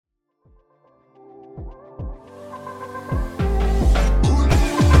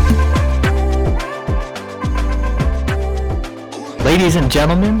Ladies and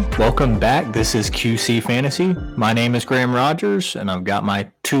gentlemen, welcome back. This is QC Fantasy. My name is Graham Rogers, and I've got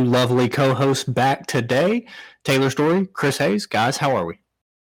my two lovely co-hosts back today, Taylor Story, Chris Hayes. Guys, how are we?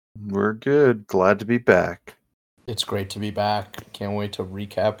 We're good. Glad to be back. It's great to be back. Can't wait to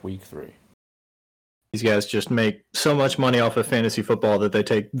recap week 3. These guys just make so much money off of fantasy football that they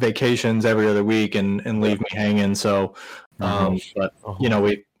take vacations every other week and leave me hanging. So,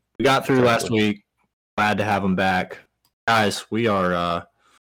 we got through last week. Glad to have them back. Guys, we are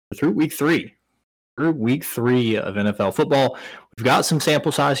through week 3. Through week 3 of NFL football. We've got some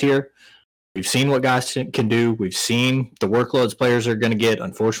sample size here. We've seen what guys can do. We've seen the workloads players are going to get.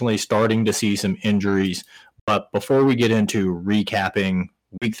 Unfortunately, starting to see some injuries. But before we get into recapping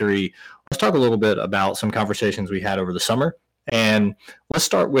week 3, let's talk a little bit about some conversations we had over the summer. And let's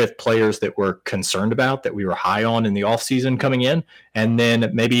start with players that we're concerned about, that we were high on in the offseason coming in. And then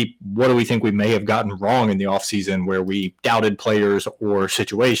maybe what do we think we may have gotten wrong in the offseason where we doubted players or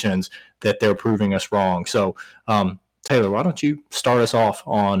situations that they're proving us wrong. So, Taylor, why don't you start us off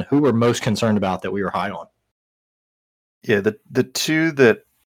on who we're most concerned about that we were high on? Yeah, the two that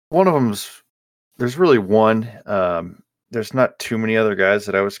one of them's there's really one. There's not too many other guys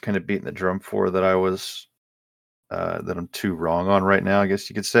that I was kind of beating the drum for that I was that I'm too wrong on right now, I guess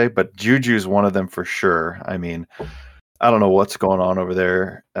you could say. But Juju's one of them for sure. I mean, I don't know what's going on over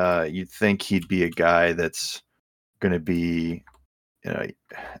there. You'd think he'd be a guy that's going to be,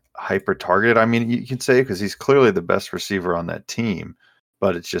 hyper targeted. I mean, you can say because he's clearly the best receiver on that team,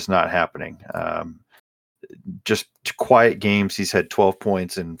 but it's just not happening. Just quiet games. He's had 12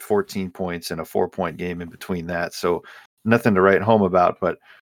 points and 14 points and a 4-point game in between that. So nothing to write home about, but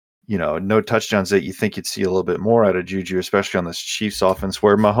no touchdowns that you think you'd see a little bit more out of Juju, especially on this Chiefs offense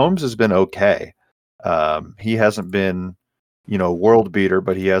where Mahomes has been okay. He hasn't been, world beater,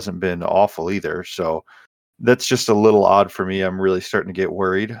 but he hasn't been awful either. So that's just a little odd for me. I'm really starting to get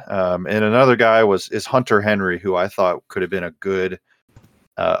worried. And another guy is Hunter Henry, who I thought could have been a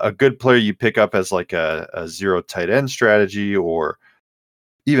good player you pick up as like a zero tight end strategy or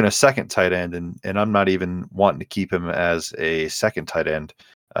even a second tight end. And I'm not even wanting to keep him as a second tight end.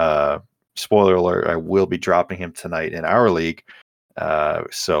 Spoiler alert, I will be dropping him tonight in our league.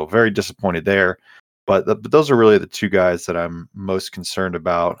 So very disappointed there. But those are really the two guys that I'm most concerned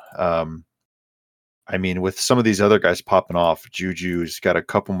about. I mean, with some of these other guys popping off, Juju's got a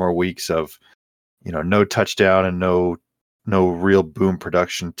couple more weeks of, no touchdown and no real boom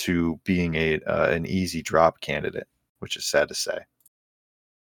production to being an easy drop candidate, which is sad to say.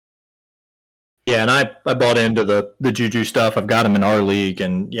 Yeah, and I bought into the Juju stuff. I've got him in our league,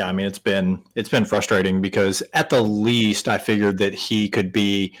 and yeah, I mean it's been frustrating because at the least I figured that he could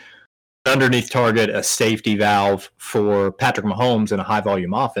be underneath target, a safety valve for Patrick Mahomes in a high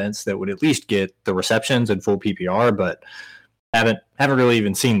volume offense that would at least get the receptions and full PPR, but haven't really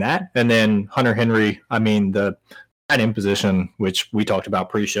even seen that. And then Hunter Henry, I mean the tight end position, which we talked about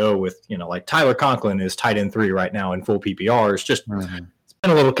pre-show with, like Tyler Conklin is tight end 3 right now in full PPR. It's just it's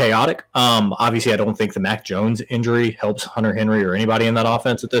been a little chaotic. Obviously, I don't think the Mac Jones injury helps Hunter Henry or anybody in that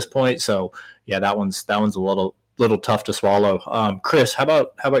offense at this point. So yeah, that one's a little tough to swallow. Chris, how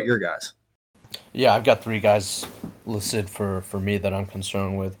about your guys? Yeah, I've got 3 guys listed for me that I'm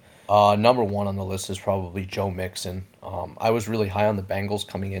concerned with. Number 1 on the list is probably Joe Mixon. I was really high on the Bengals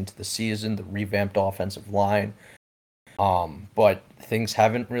coming into the season, the revamped offensive line. But things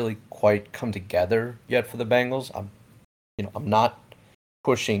haven't really quite come together yet for the Bengals. I'm not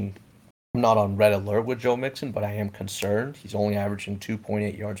on red alert with Joe Mixon, but I am concerned. He's only averaging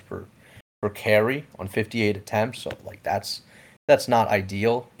 2.8 yards per carry on 58 attempts. So that's not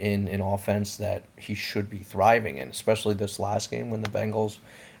ideal in an offense that he should be thriving in, especially this last game when the Bengals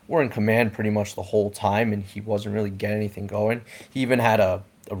were in command pretty much the whole time and he wasn't really getting anything going. He even had a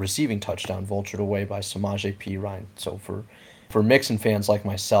receiving touchdown vultured away by Samaje Perine. So for Mixon fans like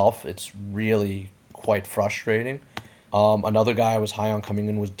myself, it's really quite frustrating. Another guy I was high on coming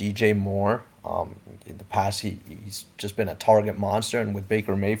in was DJ Moore. In the past, he's just been a target monster, and with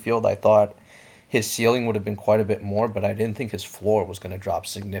Baker Mayfield, I thought his ceiling would have been quite a bit more, but I didn't think his floor was going to drop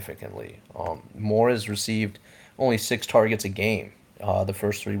significantly. Moore has received only 6 targets a game the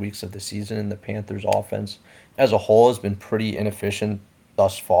first 3 weeks of the season, and the Panthers' offense as a whole has been pretty inefficient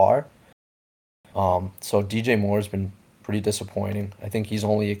thus far. So DJ Moore has been pretty disappointing. I think he's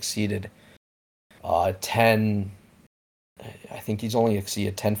only exceeded 10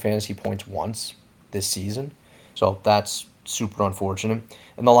 fantasy points once this season. So that's super unfortunate.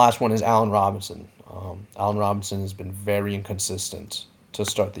 And the last one is Allen Robinson. Allen Robinson has been very inconsistent to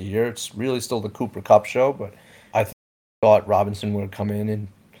start the year. It's really still the Cooper Kupp show, but I thought Robinson would come in and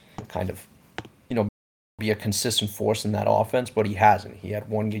kind of, be a consistent force in that offense, but he hasn't. He had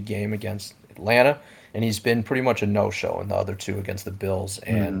one good game against Atlanta, and he's been pretty much a no-show in the other two against the Bills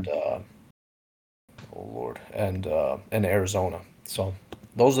and and Arizona. So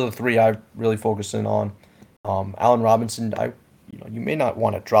those are the three I really focus in on. Allen Robinson, you may not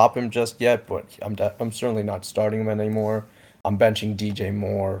want to drop him just yet, but I'm certainly not starting him anymore. I'm benching DJ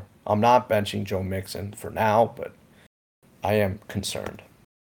Moore. I'm not benching Joe Mixon for now, but I am concerned.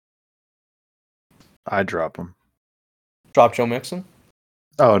 I drop him. Drop Joe Mixon?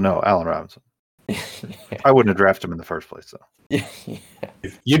 Oh no, Allen Robinson. Yeah. I wouldn't have drafted him in the first place, though. Yeah.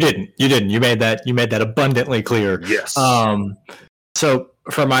 You didn't. You made that abundantly clear. Yes. So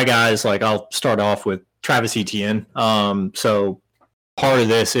for my guys, I'll start off with Travis Etienne. So part of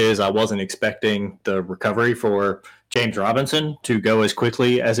this is I wasn't expecting the recovery for James Robinson to go as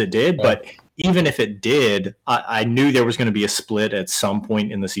quickly as it did, but even if it did, I knew there was going to be a split at some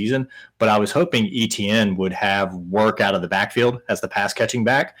point in the season, but I was hoping Etienne would have work out of the backfield as the pass catching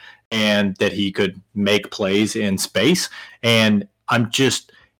back and that he could make plays in space. And he's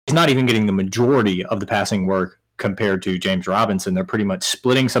not even getting the majority of the passing work compared to James Robinson. They're pretty much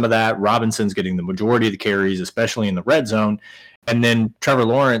splitting some of that. Robinson's getting the majority of the carries, especially in the red zone. And then Trevor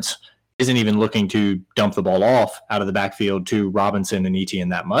Lawrence isn't even looking to dump the ball off out of the backfield to Robinson and Etienne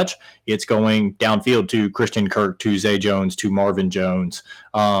that much. It's going downfield to Christian Kirk, to Zay Jones, to Marvin Jones.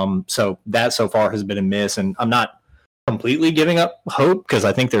 So that so far has been a miss. And I'm not completely giving up hope because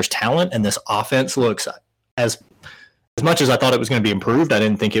I think there's talent and this offense looks as much as I thought it was going to be improved. I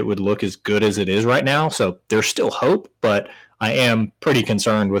didn't think it would look as good as it is right now. So there's still hope, but I am pretty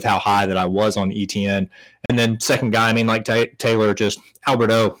concerned with how high that I was on Etienne. And then second guy, like Taylor, just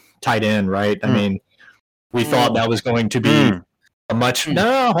Albert O, tight end, right? I mean, we thought that was going to be a much.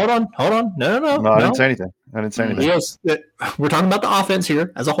 No, hold on. No, I didn't say anything. Yes, we're talking about the offense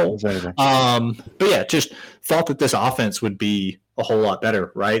here as a whole. But yeah, just thought that this offense would be a whole lot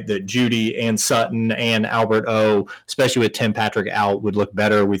better, right? That Judy and Sutton and Albert O, especially with Tim Patrick out, would look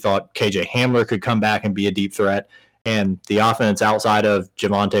better. We thought KJ Hamler could come back and be a deep threat. And the offense outside of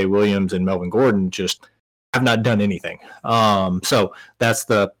Javonte Williams and Melvin Gordon just have not done anything. So that's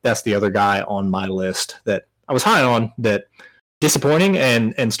the other guy on my list that I was high on, that disappointing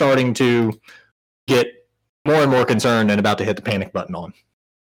and starting to get more and more concerned and about to hit the panic button on.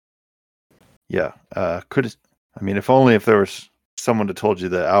 Yeah. If only if there was someone that told you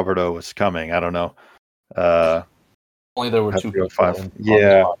that Alberto was coming. I don't know. Only there were two people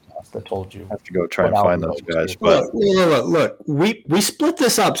that told you. Have to go try and find those guys. But look, we split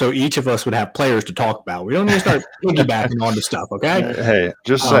this up so each of us would have players to talk about. We don't need to start piggybacking onto stuff, okay? Hey,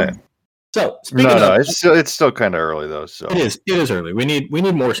 just saying. So it's still kind of early though. So it is early. We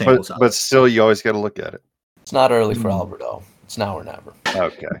need more samples. But still, you always got to look at it. It's not early for Alberto. It's now or never.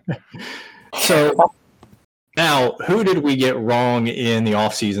 Okay. So now, who did we get wrong in the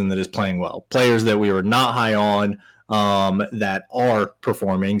offseason that is playing well? Players that we were not high on that are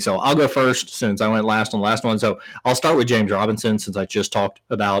performing. So I'll go first since I went last on the last one. So I'll start with James Robinson since I just talked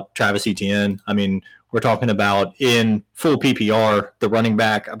about Travis Etienne. I mean, we're talking about in full PPR, the running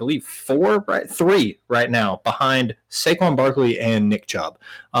back, I believe 3 right now behind Saquon Barkley and Nick Chubb,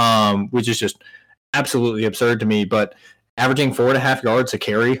 which is just absolutely absurd to me. But averaging 4.5 yards a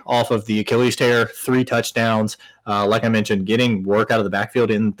carry off of the Achilles tear, 3 touchdowns. Like I mentioned, getting work out of the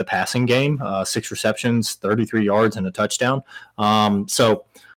backfield in the passing game, 6 receptions, 33 yards, and a touchdown. So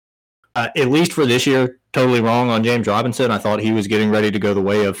at least for this year, totally wrong on James Robinson. I thought he was getting ready to go the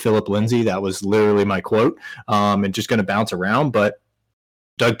way of Philip Lindsay. That was literally my quote, and just going to bounce around. But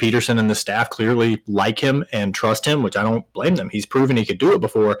Doug Peterson and the staff clearly like him and trust him, which I don't blame them. He's proven he could do it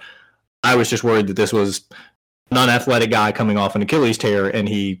before. I was just worried that this was an unathletic guy coming off an Achilles tear, and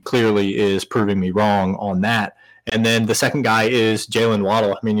he clearly is proving me wrong on that. And then the second guy is Jalen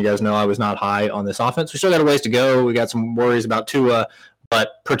Waddle. I mean, you guys know I was not high on this offense. We still got a ways to go. We got some worries about Tua,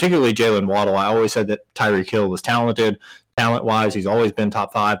 but particularly Jalen Waddle. I always said that Tyreek Hill was talented. Talent-wise, he's always been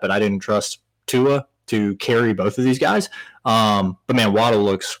top 5, but I didn't trust Tua to carry both of these guys. But man, Waddle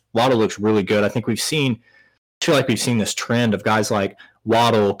looks really good. I think we've seen this trend of guys like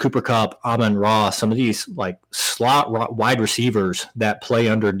Waddle, Cooper Kupp, Amon-Ra, some of these like slot wide receivers that play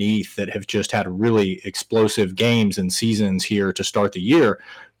underneath that have just had really explosive games and seasons here to start the year.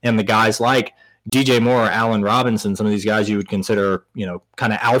 And the guys like DJ Moore, Allen Robinson, some of these guys you would consider,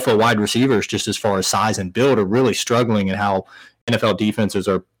 kind of alpha wide receivers just as far as size and build, are really struggling in how NFL defenses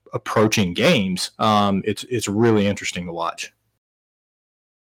are approaching games. It's really interesting to watch.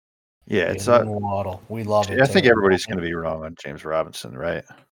 Yeah, it's Waddle. We love it. I think everybody's going to be wrong on James Robinson, right?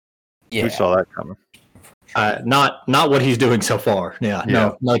 Yeah, we saw that coming. Not what he's doing so far. Yeah,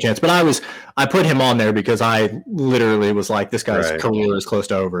 no chance. But I put him on there because I literally was like, this guy's career is close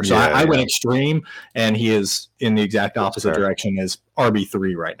to over. So I went extreme, and he is in the exact opposite direction as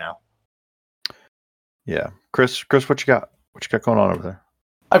RB3 right now. Yeah, Chris, what you got? What you got going on over there?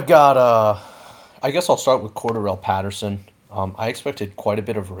 I've got. I guess I'll start with Cordarrelle Patterson. I expected quite a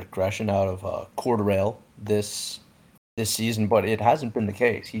bit of regression out of Cordarrelle this season, but it hasn't been the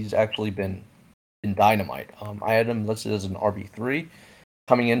case. He's actually been dynamite. I had him listed as an RB3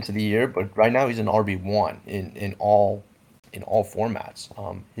 coming into the year, but right now he's an RB1 in all formats.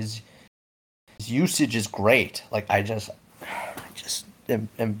 His usage is great. Like I just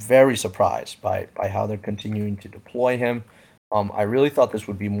am very surprised by how they're continuing to deploy him. I really thought this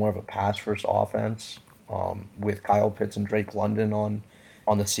would be more of a pass first offense with Kyle Pitts and Drake London on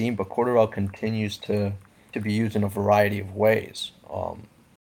the scene, but Cordarrelle continues to be used in a variety of ways.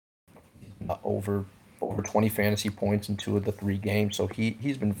 Over 20 fantasy points in 2 of the 3 games, so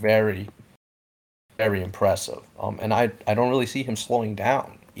he's been very, very impressive. And I don't really see him slowing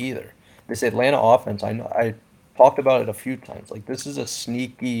down either. This Atlanta offense, I know I talked about it a few times. Like this is a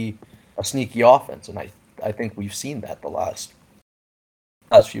sneaky offense, and I think we've seen that the last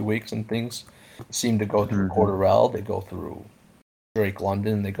few weeks, and things seem to go through Cordarrelle, they go through Drake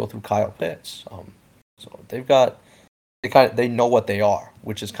London, they go through Kyle Pitts. So they know what they are,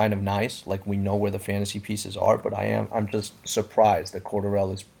 which is kind of nice. Like we know where the fantasy pieces are, but I'm just surprised that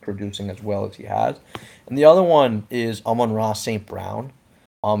Cordarrelle is producing as well as he has. And the other one is Amon-Ra St. Brown.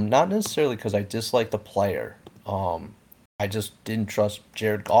 Not necessarily because I dislike the player. I just didn't trust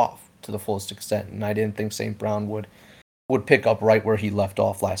Jared Goff to the fullest extent, and I didn't think St. Brown would pick up right where he left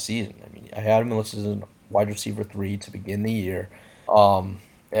off last season. I mean, I had him listed as a wide receiver 3 to begin the year,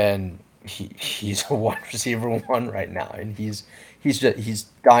 and he's a wide receiver 1 right now, and he's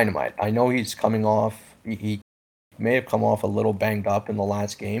dynamite. I know he's coming off. He may have come off a little banged up in the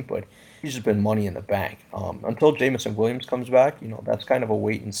last game, but he's just been money in the bank. Until Jameson Williams comes back, that's kind of a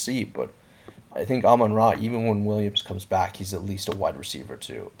wait and see. But I think Amon-Ra, even when Williams comes back, he's at least a wide receiver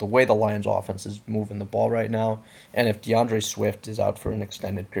 2. The way the Lions offense is moving the ball right now, and if DeAndre Swift is out for an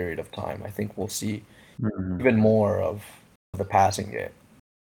extended period of time, I think we'll see even more of the passing game.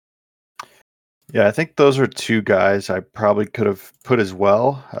 Yeah, I think those are 2 guys I probably could have put as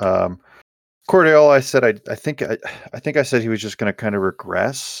well. Cordarrelle, I said I think I said he was just going to kind of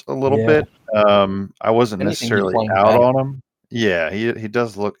regress a little bit. I wasn't necessarily out on him. Yeah, he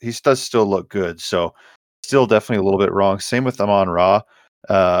does still look good. So still definitely a little bit wrong. Same with Amon-Ra.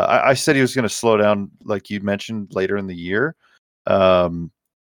 I said he was going to slow down, like you mentioned, later in the year.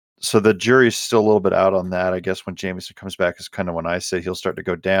 So the jury's still a little bit out on that. I guess when Jameson comes back is kind of when I say he'll start to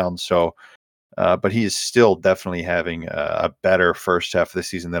go down. So, but he is still definitely having a better first half of the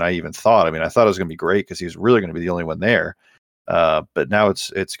season than I even thought. I mean, I thought it was going to be great because he was really going to be the only one there. But now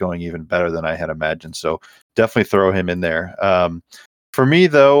it's going even better than I had imagined. So definitely throw him in there. For me,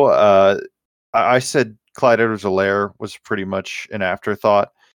 though, I said Clyde Edwards-Helaire was pretty much an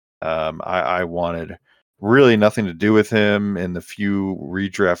afterthought. I wanted really nothing to do with him in the few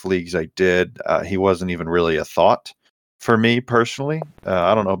redraft leagues I did. He wasn't even really a thought for me personally.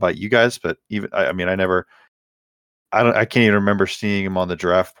 I don't know about you guys, but I can't even remember seeing him on the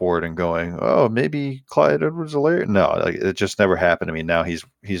draft board and going, oh, maybe Clyde Edwards-Helaire. No, like, it just never happened to me. Now he's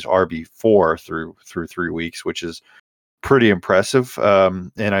RB4 through 3 weeks, which is pretty impressive.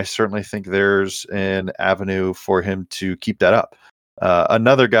 And I certainly think there's an avenue for him to keep that up.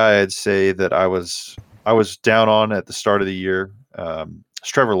 Another guy I'd say that I was down on at the start of the year is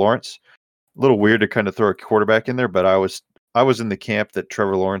Trevor Lawrence. A little weird to kind of throw a quarterback in there, but I was in the camp that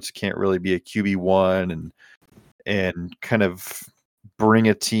Trevor Lawrence can't really be a QB1 and kind of bring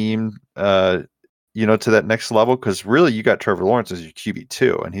a team to that next level, because really you got Trevor Lawrence as your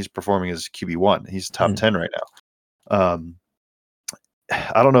QB2 and he's performing as QB1. He's top 10 right now.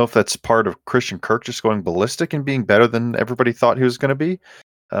 I don't know if that's part of Christian Kirk just going ballistic and being better than everybody thought he was going to be.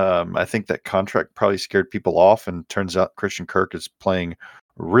 I think that contract probably scared people off, and turns out Christian Kirk is playing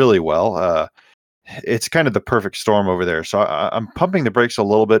really well. It's kind of the perfect storm over there. So I'm pumping the brakes a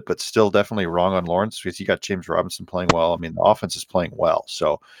little bit, but still definitely wrong on Lawrence because you got James Robinson playing well. I mean, the offense is playing well.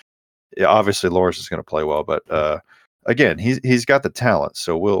 So yeah, obviously Lawrence is going to play well, but again, he's got the talent.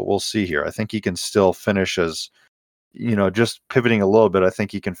 So we'll see here. I think he can still finish as, just pivoting a little bit. I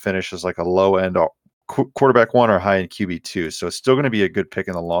think he can finish as like a low end quarterback 1 or high end QB2. So it's still going to be a good pick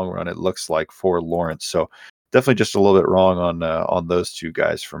in the long run, it looks like, for Lawrence. So definitely just a little bit wrong on those 2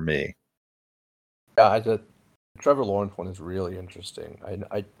 guys for me. Yeah, the Trevor Lawrence one is really interesting.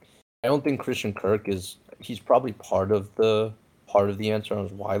 I don't think Christian Kirk he's probably part of the part of the answer on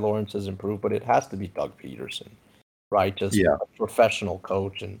why Lawrence has improved, but it has to be Doug Peterson, right? Just Yeah. a professional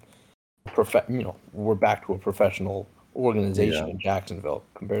coach and we're back to a professional organization in Jacksonville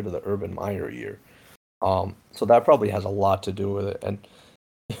compared to the Urban Meyer year. So that probably has a lot to do with it. And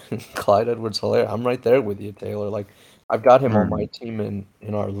Clyde Edwards-Helaire, I'm right there with you, Taylor. Like, I've got him on my team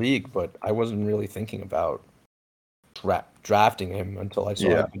in our league, but I wasn't really thinking about drafting him until I saw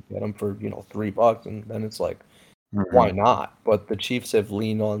I could get him for $3, and then it's like, why not? But the Chiefs have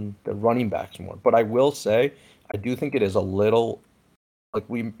leaned on the running backs more. But I will say, I do think it is a little like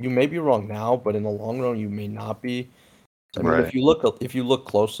you may be wrong now, but in the long run you may not be. I mean, if you look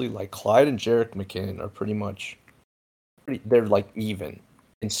closely, like Clyde and Jerick McKinnon are they're like even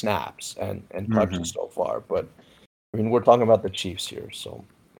in snaps and touches so far. But I mean, we're talking about the Chiefs here, so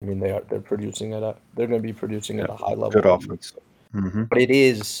I mean they're producing they're going to be producing at a high level. Good offense. But it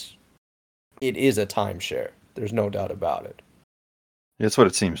is a timeshare. There's no doubt about it. It's what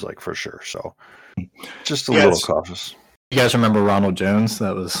it seems like for sure. So just a little cautious. You guys remember Ronald Jones?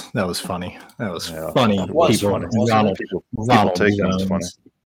 That was funny. That was funny. It was funny. Ronald Jones. Funny.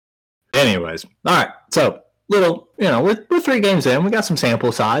 Anyways, all right. So we're 3 games in. We got some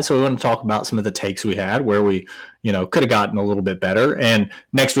sample size, so we want to talk about some of the takes we had where we, could have gotten a little bit better. And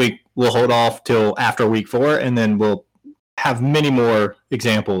next week we'll hold off till after week 4, and then we'll have many more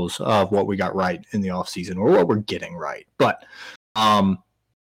examples of what we got right in the offseason or what we're getting right. But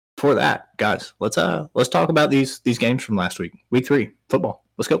for that, guys, let's talk about these games from last week. Week 3 football.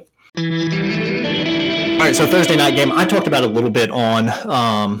 Let's go. All right, so Thursday night game, I talked about a little bit on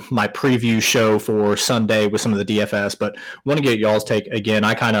my preview show for Sunday with some of the DFS, but want to get y'all's take again.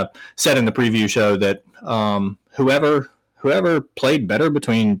 I kind of said in the preview show that whoever played better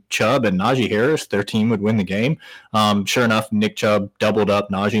between Chubb and Najee Harris, their team would win the game. Sure enough, Nick Chubb doubled up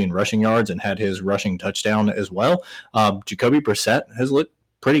Najee in rushing yards and had his rushing touchdown as well. Jacoby Brissett has looked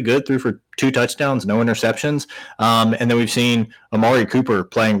pretty good, threw for 2 touchdowns, no interceptions. And then we've seen Amari Cooper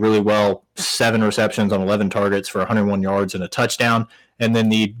playing really well, 7 receptions on 11 targets for 101 yards and a touchdown. And then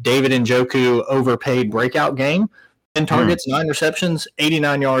the David Njoku overpaid breakout game, 10 targets, 9 receptions,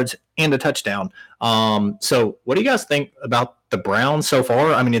 89 yards, and a touchdown. So what do you guys think about the Browns so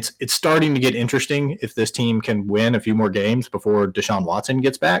far? I mean, it's starting to get interesting if this team can win a few more games before Deshaun Watson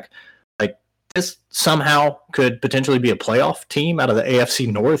gets back. Like, this somehow could potentially be a playoff team out of the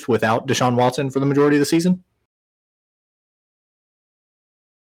AFC North without Deshaun Watson for the majority of the season.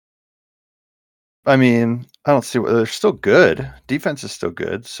 I mean, I don't see what they're still good. Defense is still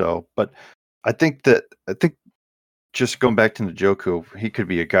good. So, but I think just going back to Njoku, he could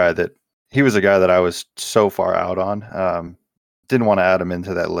be a guy that I was so far out on. Didn't want to add him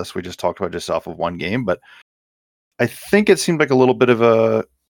into that list we just talked about just off of one game, but I think it seemed like a little bit of a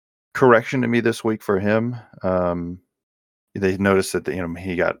correction to me this week for him. They noticed that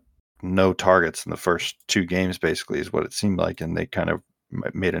he got no targets in the first 2 games, basically, is what it seemed like, and they kind of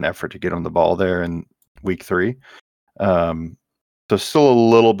made an effort to get him the ball there in week 3. So still a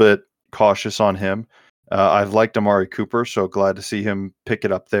little bit cautious on him. I've liked Amari Cooper, so glad to see him pick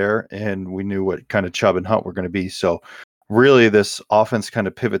it up there, and we knew what kind of Chubb and Hunt were going to be. So really this offense kind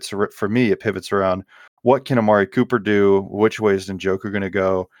of pivots, for me, it pivots around what can Amari Cooper do, which way is Njoku going to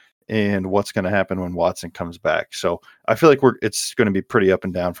go, and what's going to happen when Watson comes back. So I feel like it's going to be pretty up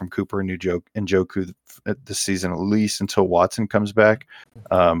and down from Cooper and Njoku this season, at least until Watson comes back.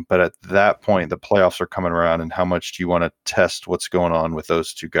 But at that point, the playoffs are coming around, and how much do you want to test what's going on with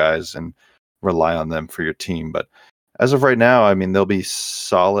those 2 guys and rely on them for your team? But as of right now, I mean, they'll be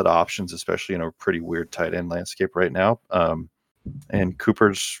solid options, especially in a pretty weird tight end landscape right now. And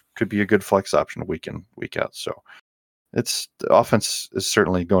Cooper's could be a good flex option week in, week out. So the offense is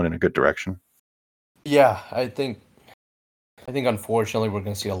certainly going in a good direction. Yeah, I think unfortunately we're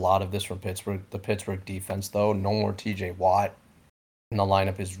going to see a lot of this from Pittsburgh. The Pittsburgh defense, though, no more TJ Watt in the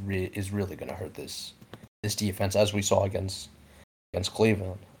lineup is really going to hurt this defense, as we saw against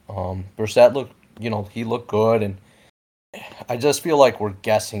Cleveland. Brissett looked good, and I just feel like we're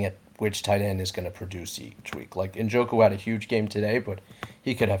guessing at which tight end is going to produce each week. Like, Njoku had a huge game today, but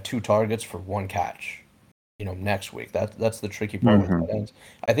he could have 2 targets for 1 catch, next week. That's the tricky part with tight ends.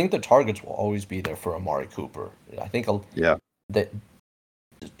 I think the targets will always be there for Amari Cooper. I think that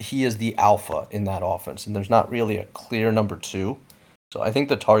he is the alpha in that offense, and there's not really a clear number 2. So I think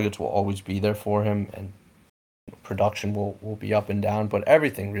the targets will always be there for him, and production will be up and down, but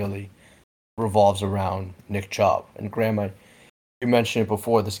everything really revolves around Nick Chubb. And Graham, you mentioned it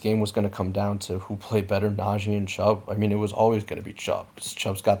before, this game was going to come down to who played better, Najee and Chubb. I mean, it was always going to be Chubb, because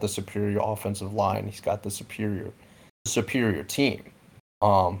Chubb's got the superior offensive line. He's got the superior team.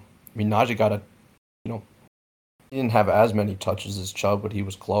 I mean, Najee got He didn't have as many touches as Chubb, but he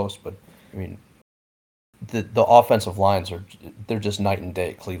was close. But I mean, the offensive lines they're just night and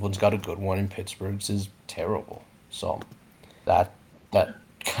day. Cleveland's got a good one, and Pittsburgh's is terrible. So that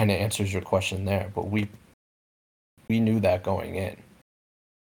kind of answers your question there. But we knew that going in.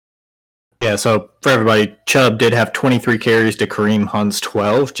 Yeah, so for everybody, Chubb did have 23 carries to Kareem Hunt's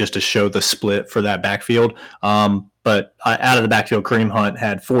 12, just to show the split for that backfield. But out of the backfield, Kareem Hunt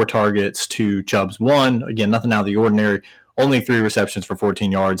had 4 targets to Chubb's 1. Again, nothing out of the ordinary. Only 3 receptions for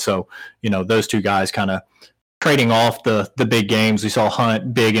 14 yards. So, those two guys kind of trading off the big games. We saw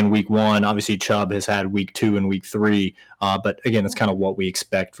Hunt big in week 1. Obviously, Chubb has had week 2 and week 3. But again, it's kind of what we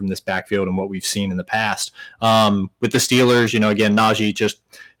expect from this backfield and what we've seen in the past. With the Steelers, again, Najee just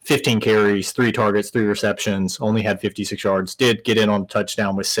 15 carries, 3 targets, 3 receptions, only had 56 yards, did get in on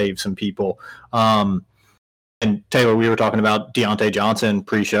touchdown, which saved some people. And Taylor, we were talking about Deontay Johnson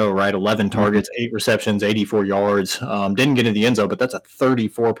pre-show, right? 11 targets, 8 receptions, 84 yards. Didn't get into the end zone, but that's a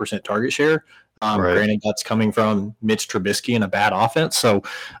 34% target share. Right. Granted, that's coming from Mitch Trubisky and a bad offense. So,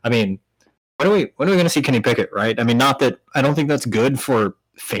 I mean, when are we going to see Kenny Pickett, right? I mean, not that I don't think that's good for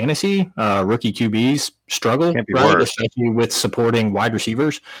fantasy. Rookie QBs struggle, right? Worse. Especially with supporting wide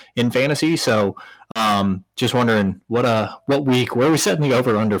receivers in fantasy. So, just wondering what week, where are we setting the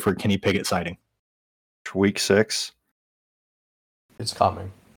over under for Kenny Pickett sighting? Week 6. It's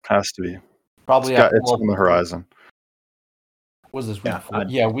coming. Has to be. Probably it's on the horizon. Was this week 4?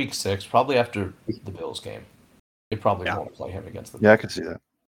 Yeah, week 6. Probably after the Bills game. They probably won't play him against the Bills. Yeah, I can see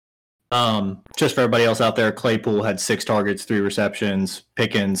that. Just for everybody else out there, Claypool had 6 targets, 3 receptions.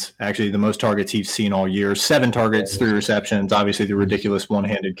 Pickens, actually the most targets he's seen all year, 7 targets, 3 receptions. Obviously the ridiculous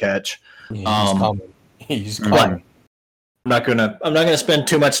one-handed catch. He's coming. He's coming. I'm not gonna spend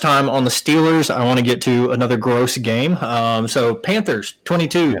too much time on the Steelers. I want to get to another gross game. So Panthers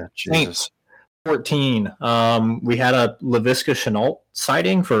 22, Saints 14. We had a Laviska Shenault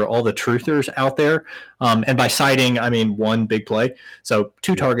sighting for all the truthers out there, and by sighting I mean 1 big play. So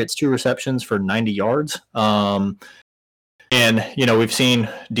 2 targets, 2 receptions for 90 yards. And we've seen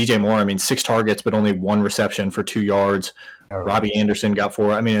DJ Moore. I mean 6 targets, but only 1 reception for 2 yards. Robbie Anderson got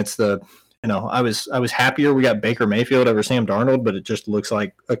 4. I mean it's the I was happier we got Baker Mayfield over Sam Darnold, but it just looks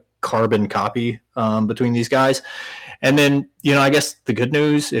like a carbon copy between these guys. And then, I guess the good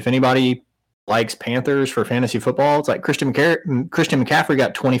news, if anybody likes Panthers for fantasy football, it's like Christian McCaffrey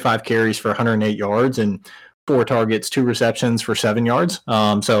got 25 carries for 108 yards and 4 targets, 2 receptions for 7 yards.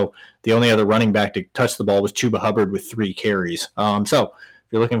 So the only other running back to touch the ball was Chuba Hubbard with 3 carries. So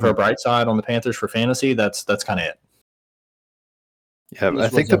if you're looking for a bright side on the Panthers for fantasy, that's kind of it. Yeah, I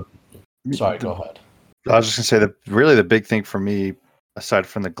think Sorry, go ahead. I was just going to say that really the big thing for me, aside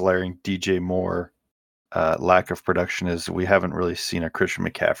from the glaring DJ Moore lack of production, is we haven't really seen a Christian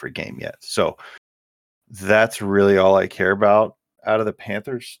McCaffrey game yet. So that's really all I care about out of the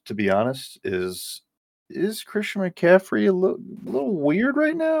Panthers, to be honest, is Christian McCaffrey a little weird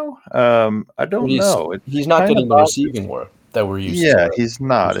right now? I don't know. He's not getting the receiving work that we're used to. Yeah, he's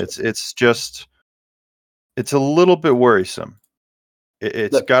not. It's a little bit worrisome.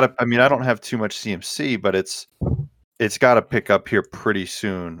 It's got to. I mean, I don't have too much CMC, but it's got to pick up here pretty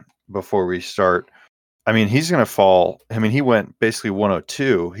soon before we start. I mean, he's going to fall. I mean, he went basically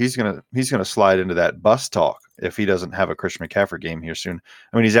 102. He's gonna slide into that bust talk if he doesn't have a Christian McCaffrey game here soon.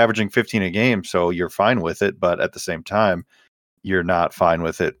 I mean, he's averaging 15 a game, so you're fine with it. But at the same time, you're not fine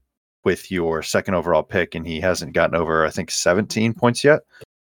with it with your second overall pick, and he hasn't gotten over, I think, 17 points yet.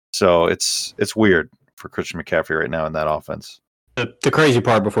 So it's weird for Christian McCaffrey right now in that offense. The crazy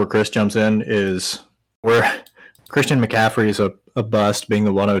part before Chris jumps in is where Christian McCaffrey is a bust, being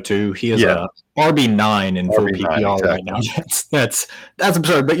the 102. He is a RB9 in full PPR exactly. Right now. That's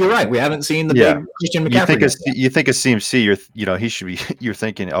absurd. But you're right. We haven't seen the big Christian McCaffrey. You think of CMC, he should be. You're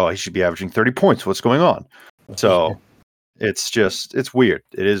thinking, he should be averaging 30 points. What's going on? So it's weird.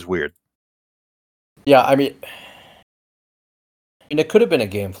 It is weird. Yeah, I mean, it could have been a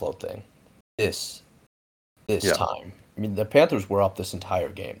game flow thing. This time. I mean, the Panthers were up this entire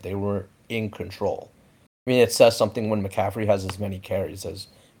game. They were in control. I mean, it says something when McCaffrey has as many carries as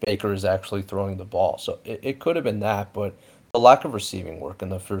Baker is actually throwing the ball. So it could have been that, but the lack of receiving work in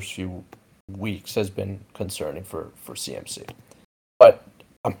the first few weeks has been concerning for CMC. But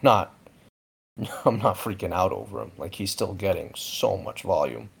I'm not freaking out over him. Like, he's still getting so much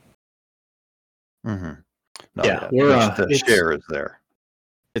volume. Mm-hmm. The share is there.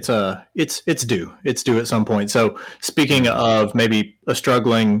 It's due. It's due at some point. So speaking of maybe a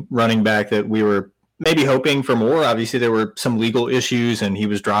struggling running back that we were maybe hoping for more, obviously there were some legal issues and he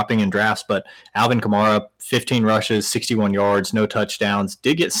was dropping in drafts, but Alvin Kamara, 15 rushes, 61 yards, no touchdowns,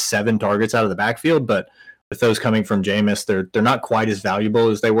 did get 7 targets out of the backfield, but with those coming from Jameis, they're not quite as valuable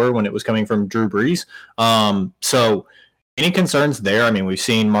as they were when it was coming from Drew Brees. So any concerns there? I mean, we've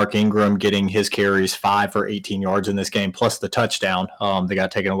seen Mark Ingram getting his carries 5 for 18 yards in this game, plus the touchdown that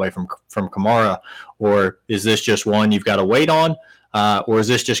got taken away from Kamara. Or is this just one you've got to wait on? Or is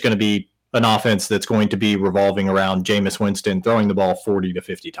this just going to be an offense that's going to be revolving around Jameis Winston throwing the ball 40 to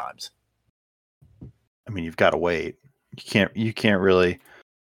 50 times? I mean, you've got to wait. You can't really.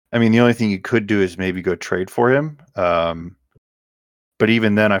 I mean, the only thing you could do is maybe go trade for him. But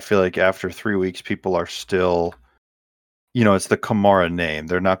even then, I feel like after 3 weeks, people are still, it's the Kamara name.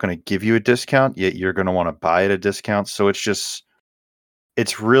 They're not going to give you a discount, yet you're going to want to buy at a discount. So it's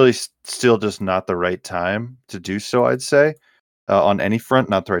really still just not the right time to do so, I'd say. On any front,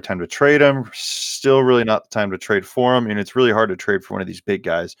 not the right time to trade him. Still really not the time to trade for him. And it's really hard to trade for one of these big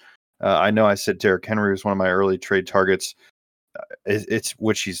guys. I know I said Derrick Henry was one of my early trade targets. It's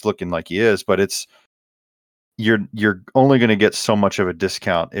which he's looking like he is, but you're only going to get so much of a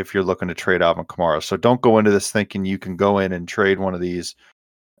discount if you're looking to trade Alvin Kamara. So don't go into this thinking you can go in and trade one of these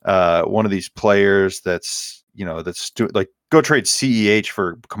players that's like go trade CEH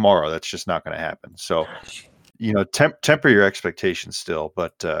for Kamara. That's just not going to happen. So temper your expectations still.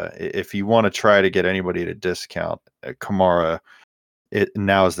 But if you want to try to get anybody at a discount, Kamara,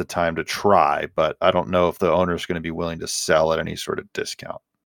 now is the time to try. But I don't know if the owner is going to be willing to sell at any sort of discount.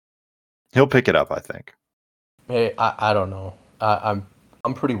 He'll pick it up, I think. Hey, I don't know. I'm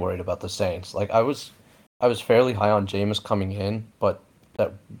pretty worried about the Saints. Like I was fairly high on Jameis coming in, but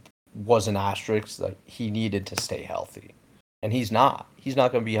that was an asterisk that he needed to stay healthy, and he's not. He's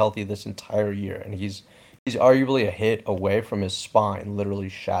not going to be healthy this entire year, and he's arguably a hit away from his spine literally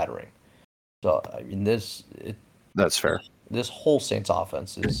shattering. So I mean, that's fair. This whole Saints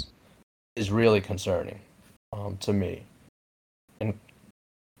offense is really concerning to me, and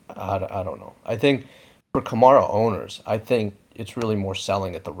I don't know. I think for Kamara owners, I think it's really more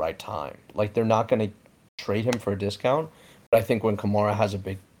selling at the right time. Like they're not going to trade him for a discount, but I think when Kamara has a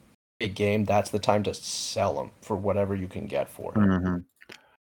big game, that's the time to sell him for whatever you can get for him. Mm-hmm.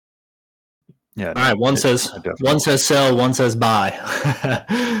 Yeah. All right. One says sell, one says buy.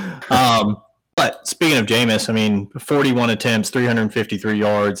 But speaking of Jameis, I mean, 41 attempts, 353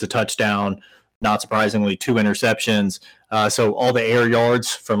 yards, a touchdown, not surprisingly, 2 interceptions. So all the air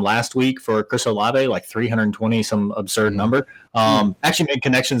yards from last week for Chris Olave, like 320, some absurd number. Actually made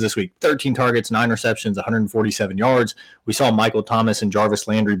connections this week. 13 targets, 9 receptions, 147 yards. We saw Michael Thomas and Jarvis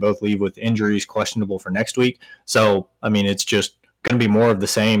Landry both leave with injuries, questionable for next week. So, I mean, it's just going to be more of the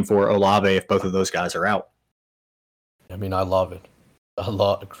same for Olave if both of those guys are out. I mean, I love it. I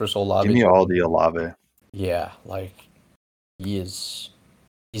love Chris Olave. Give me all the Olave. Yeah, like he's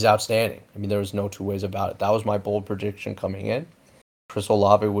outstanding. I mean, there's no two ways about it. That was my bold prediction coming in. Chris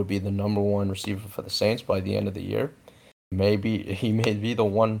Olave would be the number 1 receiver for the Saints by the end of the year. Maybe he may be the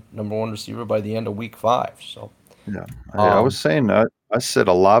number 1 receiver by the end of week 5. So yeah, I was saying I said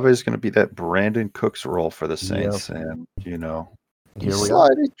Olave is going to be that Brandon Cooks role for the Saints, and he's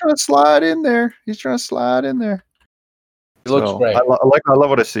trying to slide in there. He looks great. I love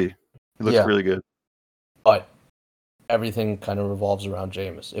what I see. He looks really good. But everything kind of revolves around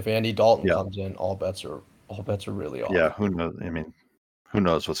Jameis. If Andy Dalton comes in, all bets are really off. Yeah, who knows? I mean, who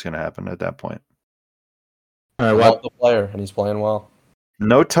knows what's going to happen at that point? All right, the player, and he's playing well.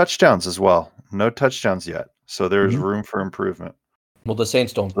 No touchdowns as well. No touchdowns yet. So there's room for improvement. Well, the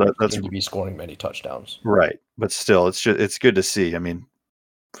Saints don't seem to be scoring many touchdowns. Right, but still, it's good to see. I mean,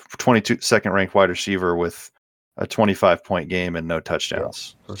 22nd ranked wide receiver with a 25-point game and no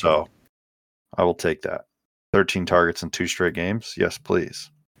touchdowns. Yeah, so I will take that. 13 targets in 2 straight games. Yes,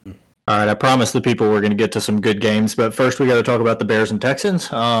 please. All right, I promised the people we're going to get to some good games, but first we got to talk about the Bears and Texans.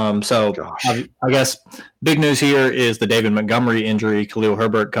 I guess big news here is the David Montgomery injury. Khalil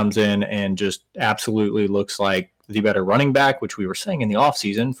Herbert comes in and just absolutely looks like the better running back, which we were saying in the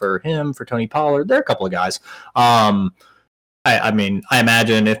offseason for him, for Tony Pollard. There are a couple of guys. I mean, I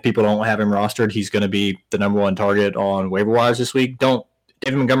imagine if people don't have him rostered, he's going to be the number 1 target on waiver wires this week.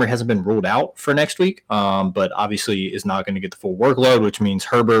 David Montgomery hasn't been ruled out for next week, but obviously is not going to get the full workload, which means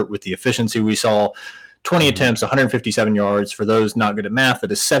Herbert, with the efficiency we saw, 20 attempts, 157 yards. For those not good at math,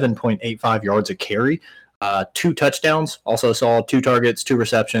 that is 7.85 yards a carry. 2 touchdowns, also saw 2 targets, 2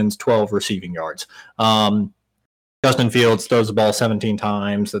 receptions, 12 receiving yards. Justin Fields throws the ball 17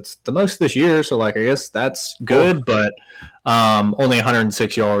 times. That's the most this year, so I guess that's good, but only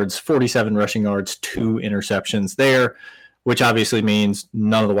 106 yards, 47 rushing yards, 2 interceptions there, which obviously means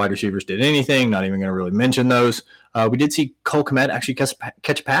none of the wide receivers did anything. Not even going to really mention those. We did see Cole Kmet actually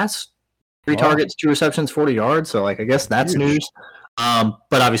catch a pass, 3 targets, 2 receptions, 40 yards. So I guess that's news.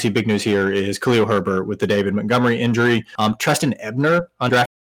 But obviously, big news here is Khalil Herbert with the David Montgomery injury. Treston Ebner, undrafted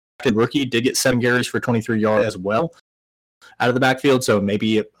rookie, did get 7 carries for 23 yards as well out of the backfield. So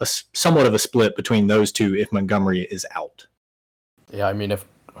maybe a somewhat of a split between those two if Montgomery is out. Yeah, I mean, if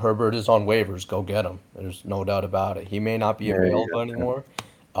Herbert is on waivers, go get him. There's no doubt about it. He may not be available anymore.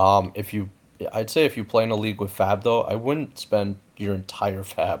 I'd say if you play in a league with Fab, though, I wouldn't spend your entire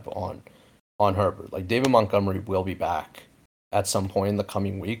Fab on Herbert. Like, David Montgomery will be back at some point in the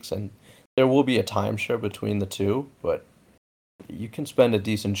coming weeks, and there will be a timeshare between the two, but you can spend a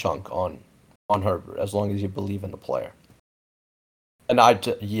decent chunk on Herbert as long as you believe in the player. And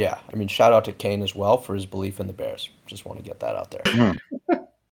shout out to Kane as well for his belief in the Bears. Just want to get that out there.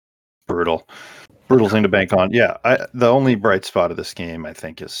 Brutal thing to bank on. Yeah, the only bright spot of this game, I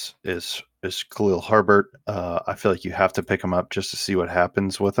think, is Khalil Herbert. I feel like you have to pick him up just to see what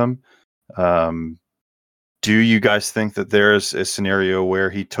happens with him. Do you guys think that there's a scenario where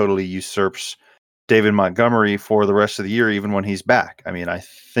he totally usurps David Montgomery for the rest of the year, even when he's back? I mean, I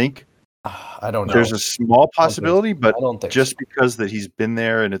think I don't know. There's a small possibility, but I don't think just so. because that he's been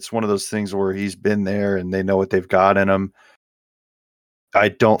there, and it's one of those things where he's been there and they know what they've got in him. I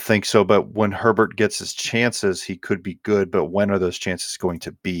don't think so. But when Herbert gets his chances, he could be good. But when are those chances going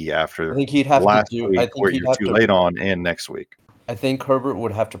to be after I think he'd have last to do. week, I think where he'd you're have too to. late on, and next week? I think Herbert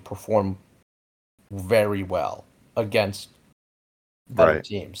would have to perform very well against better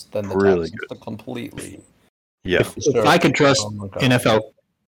teams than the Really Texans to completely. Yeah. If I could trust NFL,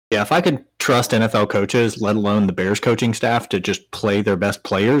 if I could trust NFL coaches, let alone the Bears coaching staff, to just play their best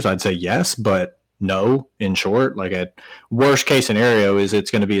players, I'd say yes, but no. In short, like a worst case scenario is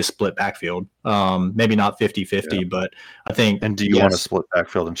it's going to be a split backfield. Maybe not 50-50, but I think. And do you want a split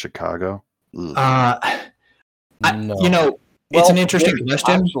backfield in Chicago? No. It's an interesting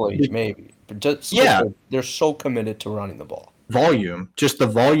question. Actually, maybe. But just they're so committed to running the ball. Volume, just the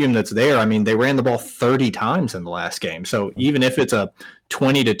volume that's there. I mean, they ran the ball 30 times in the last game. So even if it's a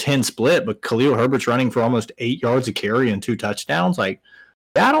 20-10 split, but Khalil Herbert's running for almost 8 yards a carry and 2 touchdowns, like,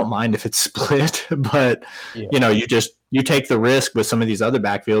 I don't mind if it's split, but you take the risk with some of these other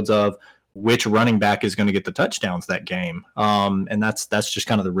backfields of which running back is going to get the touchdowns that game. And that's just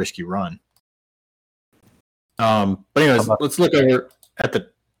kind of the risk you run. But anyways, let's look over at the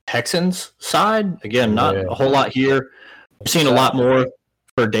Texans side. Again, not a whole lot here. I've seen a lot more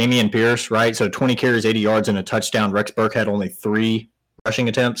for Dameon Pierce, right? So 20 carries, 80 yards, and a touchdown. Rex Burkhead only 3 rushing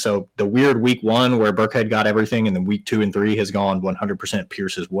attempts. So the weird week 1 where Burkhead got everything, and then week 2 and 3 has gone 100%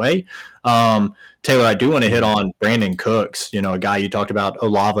 Pierce's way. Taylor, I do want to hit on Brandon Cooks, a guy you talked about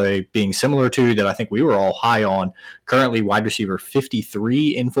Olave being similar to, that I think we were all high on. Currently wide receiver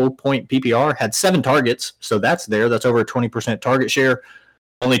 53 in full point PPR, had 7 targets. So that's there. That's over a 20% target share.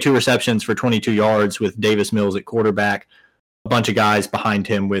 Only 2 receptions for 22 yards with Davis Mills at quarterback. A bunch of guys behind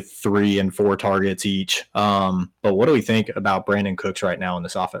him with 3 and 4 targets each. But what do we think about Brandon Cooks right now in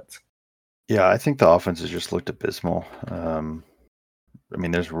this offense? Yeah, I think the offense has just looked abysmal. I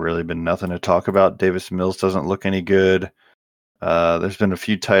mean, there's really been nothing to talk about. Davis Mills doesn't look any good. There's been a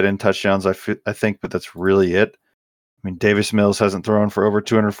few tight end touchdowns, I think, but that's really it. I mean, Davis Mills hasn't thrown for over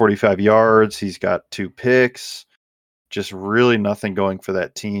 245 yards. He's got 2 picks. Just really nothing going for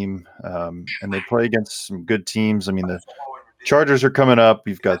that team. And they play against some good teams. I mean, the Chargers are coming up.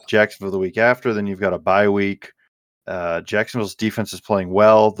 You've got Jacksonville the week after. Then you've got a bye week. Jacksonville's defense is playing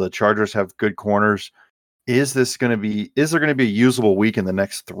well. The Chargers have good corners. Is there going to be a usable week in the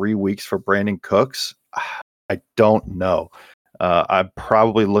next 3 weeks for Brandon Cooks? I don't know. I'm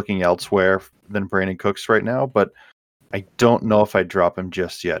probably looking elsewhere than Brandon Cooks right now, but I don't know if I drop him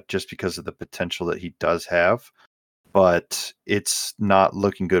just yet, just because of the potential that he does have. But it's not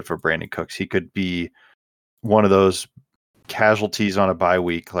looking good for Brandon Cooks. He could be one of those casualties on a bye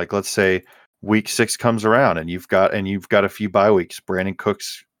week. Like, let's say week 6 comes around and you've got a few bye weeks. Brandon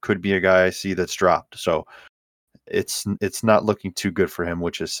Cooks could be a guy I see that's dropped. So it's not looking too good for him,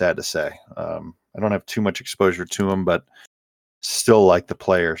 which is sad to say. I don't have too much exposure to him, but still like the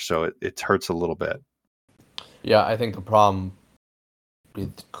player, so it hurts a little bit. Yeah, I think the problem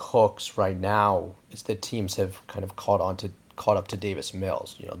with Cooks right now is that teams have kind of caught up to Davis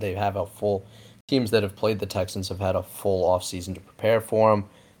Mills. They have teams that have played the Texans have had a full offseason to prepare for him.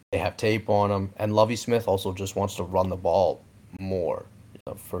 They have tape on him, and Lovie Smith also just wants to run the ball more.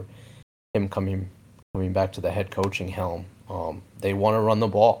 For him coming back to the head coaching helm, they want to run the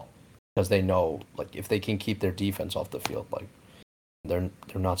ball because they know, like, if they can keep their defense off the field, like, they're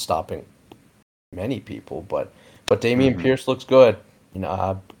not stopping many people. But Dameon Pierce looks good.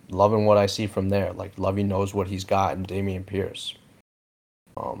 I'm loving what I see from there. Like, Lovie knows what he's got in Dameon Pierce.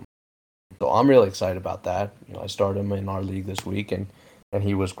 So I'm really excited about that. I started him in our league this week, and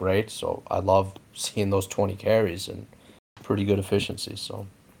he was great. So I love seeing those 20 carries and pretty good efficiency. So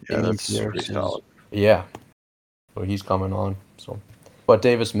Yeah, that's pretty solid. Yeah, so he's coming on. So, but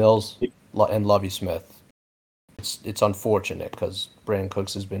Davis Mills and Lovie Smith, it's unfortunate because Brandon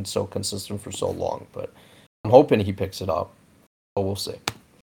Cooks has been so consistent for so long. But I'm hoping he picks it up. But we'll see.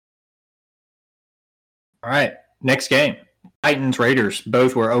 All right, next game. Titans, Raiders,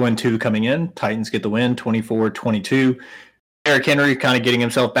 both were 0-2 coming in. Titans get the win, 24-22. Derrick Henry kind of getting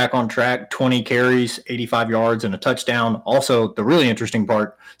himself back on track, 20 carries, 85 yards, and a touchdown. Also, the really interesting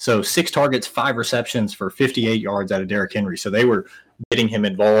part, so 6 targets, 5 receptions for 58 yards out of Derrick Henry. So they were getting him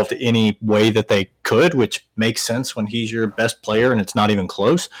involved any way that they could, which makes sense when he's your best player and it's not even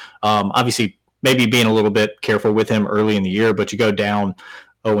close. Obviously, maybe being a little bit careful with him early in the year, but you go down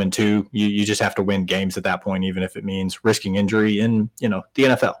 0-2, you just have to win games at that point, even if it means risking injury in the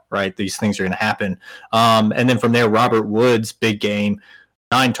NFL, right? These things are going to happen. And then from there, Robert Woods, big game,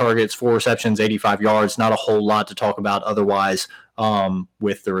 9 targets, 4 receptions, 85 yards. Not a whole lot to talk about otherwise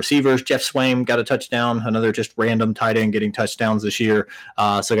with the receivers. Jeff Swaim got a touchdown, another just random tight end getting touchdowns this year.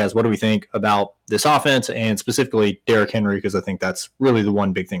 So, guys, what do we think about this offense and specifically Derrick Henry? Because I think that's really the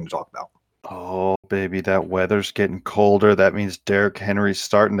one big thing to talk about. Oh, baby, that weather's getting colder. That means Derrick Henry's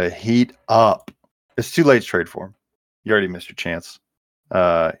starting to heat up. It's too late to trade for him. You already missed your chance.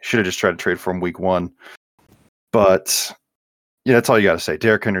 Should have just tried to trade for him week 1. But, yeah, that's all you got to say.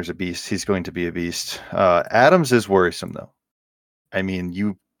 Derrick Henry's a beast. He's going to be a beast. Adams is worrisome, though. I mean,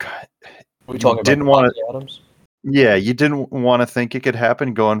 you didn't want to Adams? Yeah, you didn't want to think it could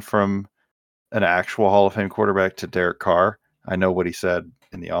happen going from an actual Hall of Fame quarterback to Derek Carr. I know what he said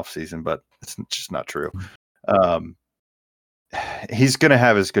in the offseason, but it's just not true. He's going to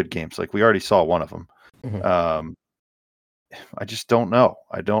have his good games. Like we already saw one of them. Mm-hmm. I just don't know.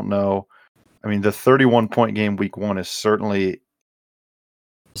 I don't know. I mean, the 31-point game week 1 is certainly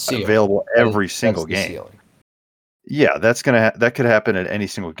available every single game. Yeah, that could happen at any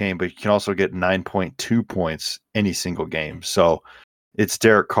single game, but you can also get 9.2 points any single game. So it's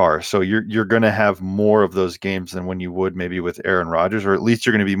Derek Carr. So you're going to have more of those games than when you would maybe with Aaron Rodgers, or at least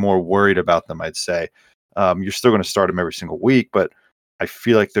you're going to be more worried about them, I'd say. You're still going to start him every single week, but I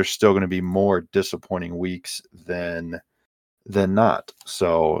feel like there's still going to be more disappointing weeks than not.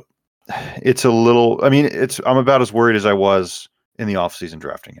 So it's a little, I mean, I'm about as worried as I was in the offseason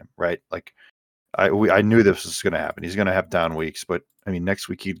drafting him, right? Like I knew this was going to happen. He's going to have down weeks, but I mean, next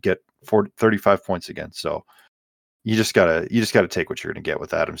week he'd get 35 points again. So you just gotta take what you're going to get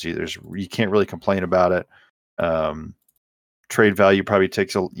with Adams. You can't really complain about it. Trade value probably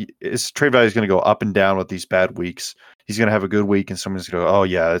his trade value is going to go up and down with these bad weeks. He's going to have a good week and someone's going to go, oh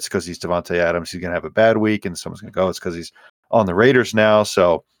yeah, it's because he's Devontae Adams. He's going to have a bad week and someone's going to go, it's because he's on the Raiders now.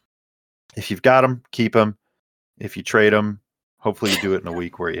 So if you've got him, keep him. If you trade him, hopefully you do it in a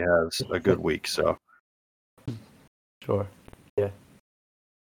week where he has a good week. So sure. Yeah.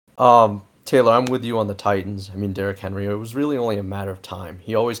 Taylor, I'm with you on the Titans. I mean, Derrick Henry, it was really only a matter of time.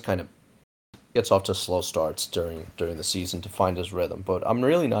 He always kind of gets off to slow starts during the season to find his rhythm. But I'm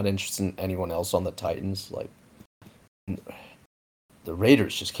really not interested in anyone else on the Titans. Like, the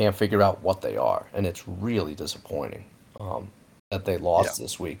Raiders just can't figure out what they are, and it's really disappointing that they lost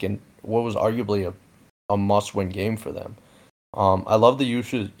this week. And what was arguably a must-win game for them. I love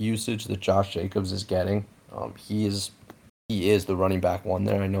the usage that Josh Jacobs is getting. He is the running back one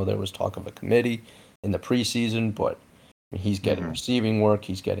there. I know there was talk of a committee in the preseason, but he's getting receiving work.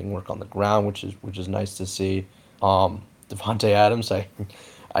 He's getting work on the ground, which is nice to see. Devontae Adams,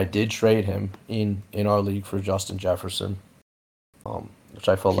 I did trade him in our league for Justin Jefferson, which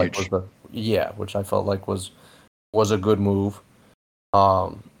I felt like was a good move.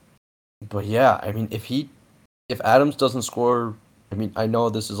 But yeah, I mean, if Adams doesn't score, I mean, I know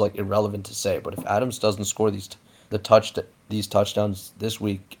this is like irrelevant to say, but if Adams doesn't score these touchdowns this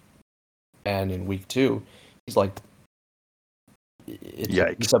week and in week 2, he's like,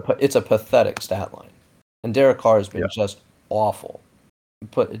 it's a pathetic stat line. And Derek Carr has been just awful,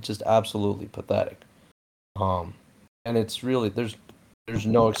 but it's just absolutely pathetic. And it's really there's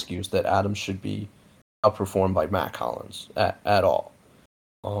no excuse that Adams should be outperformed by Matt Collins at all.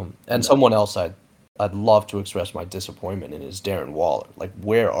 And someone else I'd love to express my disappointment in is Darren Waller. Like,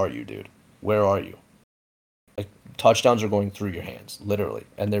 where are you, dude? Where are you? Like, touchdowns are going through your hands, literally,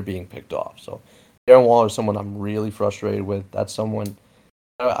 and they're being picked off. So Darren Waller is someone I'm really frustrated with. That's someone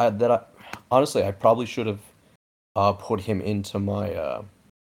that I honestly I probably should have put him into my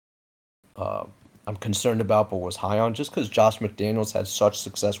I'm concerned about but was high on, just because Josh McDaniels had such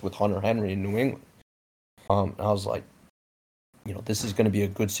success with Hunter Henry in New England. And I was like, this is going to be a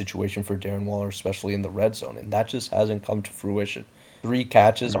good situation for Darren Waller, especially in the red zone, and that just hasn't come to fruition. 3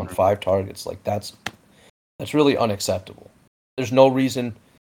 catches on 5 targets, like that's really unacceptable. There's no reason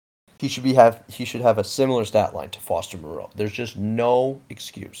he should have a similar stat line to Foster Moreau. There's just no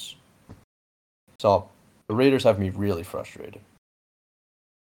excuse. So the Raiders have me really frustrated.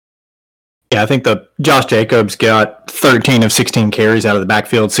 Yeah, I think Josh Jacobs got 13 of 16 carries out of the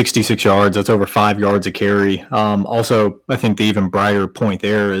backfield, 66 yards. That's over 5 yards a carry. Also, I think the even brighter point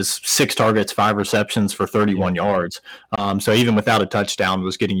there is 6 targets, 5 receptions for 31 yards. So even without a touchdown,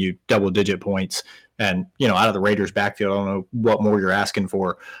 was getting you double-digit points. And, out of the Raiders' backfield, I don't know what more you're asking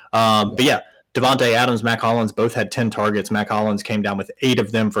for. But yeah, Devontae Adams, Mac Hollins both had 10 targets. Mac Hollins came down with 8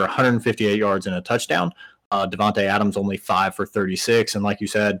 of them for 158 yards and a touchdown. Devontae Adams only 5 for 36. And like you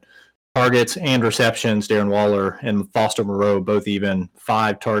said, targets and receptions, Darren Waller and Foster Moreau both even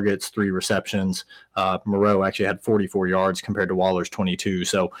 5 targets, 3 receptions. Moreau actually had 44 yards compared to Waller's 22.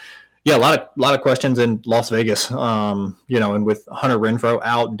 So, yeah, a lot of questions in Las Vegas. And with Hunter Renfrow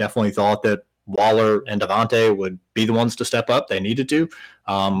out, definitely thought that Waller and Devontae would be the ones to step up. They needed to.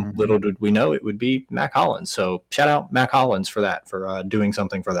 Little did we know it would be Mac Hollins. So shout out Mac Hollins for that, for doing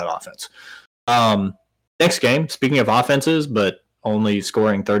something for that offense. Next game, speaking of offenses, but only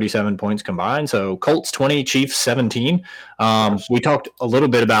scoring 37 points combined. So Colts 20, Chiefs 17. We talked a little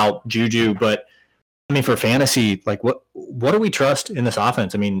bit about Juju, but I mean, for fantasy, like what do we trust in this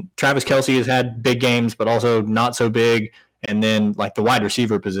offense? I mean, Travis Kelce has had big games, but also not so big. And then like the wide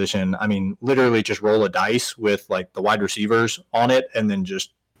receiver position, I mean, literally just roll a dice with like the wide receivers on it and then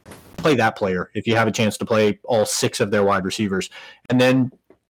just play that player if you have a chance to play all 6 of their wide receivers. And then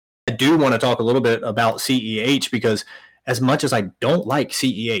I do want to talk a little bit about CEH because as much as I don't like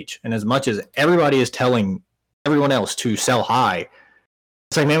CEH and as much as everybody is telling everyone else to sell high,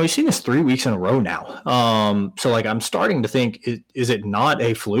 it's like, man, we've seen this 3 weeks in a row now. So like, I'm starting to think, is it not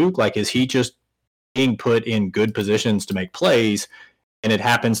a fluke? Like, is he just being put in good positions to make plays and it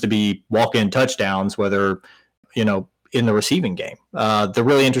happens to be walk-in touchdowns, whether, in the receiving game? The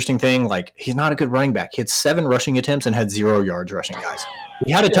really interesting thing, like, he's not a good running back. He had 7 rushing attempts and had 0 yards rushing, guys.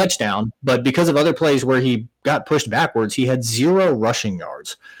 He had a touchdown, but because of other plays where he got pushed backwards, he had 0 rushing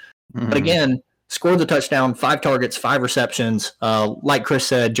yards. But again, scored the touchdown, 5 targets, 5 receptions. Like Chris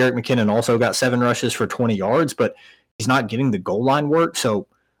said, Jerick McKinnon also got 7 rushes for 20 yards, but he's not getting the goal line work. So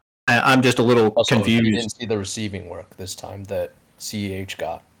I'm just a little confused. You didn't see the receiving work this time that CEH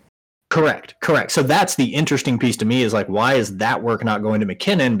got. Correct. So that's the interesting piece to me is like, why is that work not going to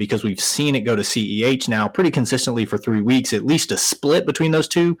McKinnon? Because we've seen it go to CEH now pretty consistently for 3 weeks, at least a split between those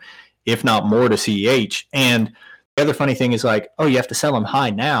two, if not more to CEH. And the other funny thing is like, oh, you have to sell him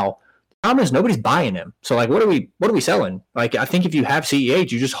high now. The problem is nobody's buying him. So like, what are we selling? Like, I think if you have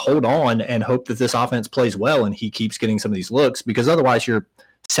CEH, you just hold on and hope that this offense plays well and he keeps getting some of these looks, because otherwise you're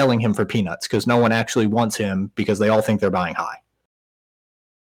selling him for peanuts because no one actually wants him because they all think they're buying high.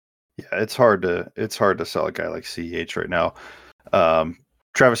 Yeah, it's hard to sell a guy like CEH right now.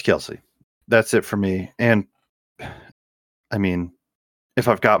 Travis Kelce, that's it for me. And I mean, if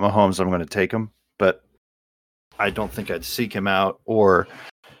I've got Mahomes, I'm going to take him, but I don't think I'd seek him out or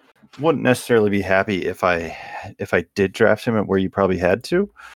wouldn't necessarily be happy if I did draft him at where you probably had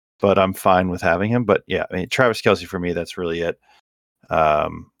to, but I'm fine with having him. But yeah, I mean, Travis Kelce for me, that's really it.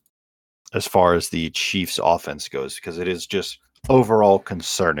 As far as the Chiefs offense goes, because it is just overall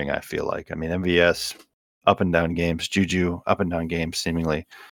concerning, I feel like. I mean, MVS up and down games, Juju up and down games seemingly.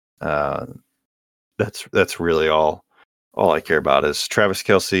 That's really all I care about is Travis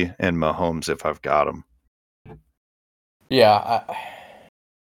Kelce and Mahomes if I've got them. Yeah,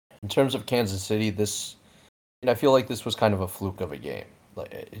 in terms of Kansas City, I feel like this was kind of a fluke of a game.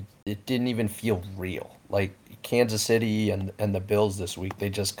 Like it didn't even feel real. Like Kansas City and the Bills this week, they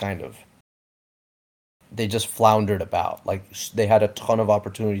just floundered about. Like they had a ton of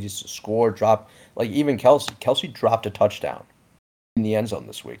opportunities to score, drop. Like even Kelce dropped a touchdown in the end zone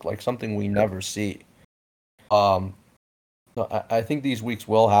this week, like something we never see. So I think these weeks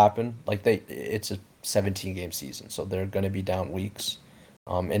will happen. Like it's a 17-game season, so they're going to be down weeks.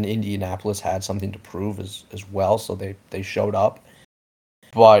 And Indianapolis had something to prove as well, so they showed up.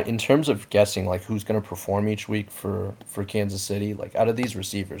 But in terms of guessing, like who's going to perform each week for Kansas City, like out of these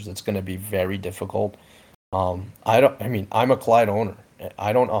receivers, it's going to be very difficult. I'm a Clyde owner.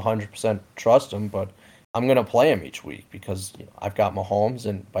 I don't 100% trust him, but I'm going to play him each week because I've got Mahomes,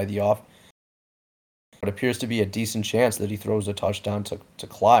 and by the off, it appears to be a decent chance that he throws a touchdown to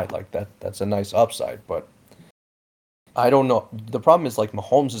Clyde. Like that's a nice upside, but I don't know. The problem is like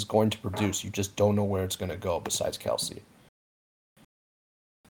Mahomes is going to produce. You just don't know where it's going to go besides Kelce.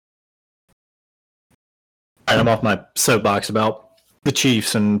 right, I'm off my soapbox about the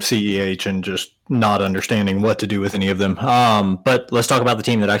Chiefs and CEH and just not understanding what to do with any of them. But let's talk about the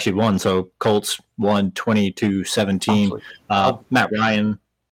team that actually won. So Colts won 22-17. Matt Ryan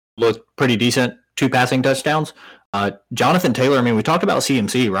looked pretty decent, 2 passing touchdowns. Jonathan Taylor, I mean, we talked about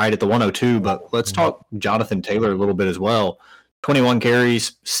CMC, right, at the 102, but let's talk Jonathan Taylor a little bit as well. 21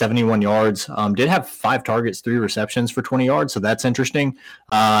 carries, 71 yards. Did have 5 targets, 3 receptions for 20 yards, so that's interesting.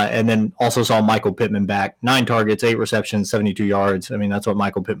 And then also saw Michael Pittman back, 9 targets, 8 receptions, 72 yards. I mean, that's what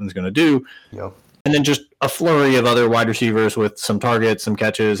Michael Pittman's going to do. Yep. And then just a flurry of other wide receivers with some targets, some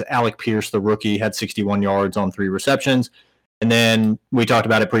catches. Alec Pierce, the rookie, had 61 yards on 3 receptions. And then we talked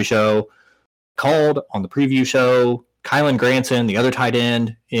about it pre-show, called on the preview show, Kylan Granson, the other tight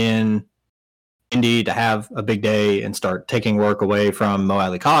end in Indy, to have a big day and start taking work away from Mo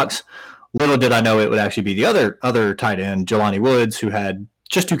Alley Cox. Little did I know it would actually be the other tight end, Jelani Woods, who had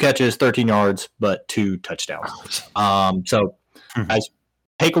just 2 catches, 13 yards, but 2 touchdowns. So as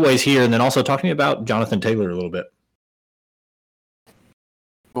takeaways here, and then also talk to me about Jonathan Taylor a little bit.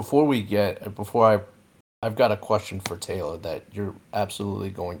 I've got a question for Taylor that you're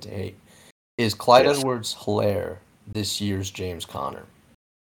absolutely going to hate. Is Clyde Edwards-Helaire this year's James Conner?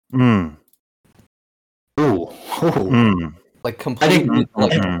 Like completely,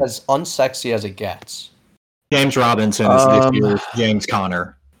 as unsexy as it gets. James Robinson is this year's James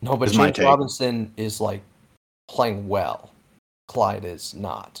Conner. No, but James Robinson is like playing well. Clyde is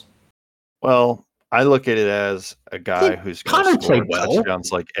not. Well, I look at it as a guy who's going to score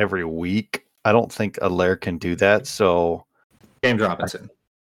touchdowns like every week. I don't think Helaire can do that. So James Robinson.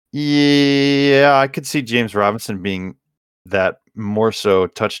 Yeah, I could see James Robinson being that more so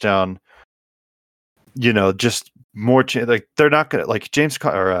touchdown. Just more like they're not going to like James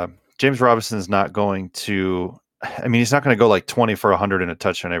Robinson is not going to. I mean, he's not going to go like 20 for 100 in a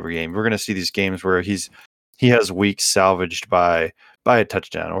touchdown every game. We're going to see these games where he has weeks salvaged by a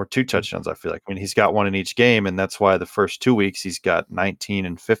touchdown or 2 touchdowns. I feel like. I mean, he's got one in each game, and that's why the first 2 weeks he's got 19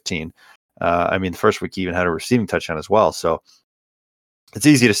 and 15. I mean, the first week he even had a receiving touchdown as well. So it's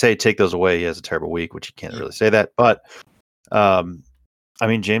easy to say take those away. He has a terrible week, which you can't really say that. But I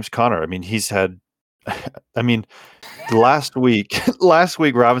mean, James Conner. I mean, he's had. I mean, last week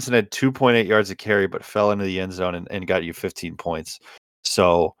Robinson had 2.8 yards of carry, but fell into the end zone and got you 15 points.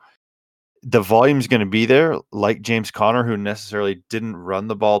 So the volume's going to be there. Like James Conner, who necessarily didn't run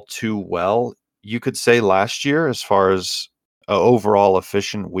the ball too well, you could say last year, as far as overall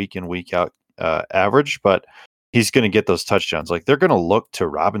efficient week in week out average, but he's going to get those touchdowns. Like they're going to look to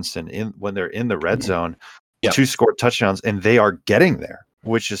Robinson when they're in the red zone to score touchdowns, and they are getting there.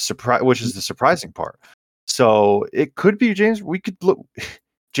 Which is the surprising part. So it could be James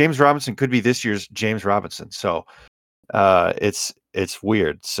Robinson could be this year's James Robinson. So it's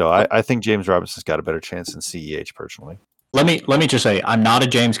weird. So I think James Robinson's got a better chance than CEH personally. Let me just say, I'm not a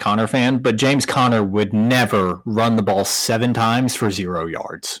James Conner fan, but James Conner would never run the ball 7 times for 0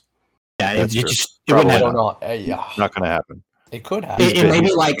 yards. Yeah, it wouldn't happen. Not going to happen. It could happen. It may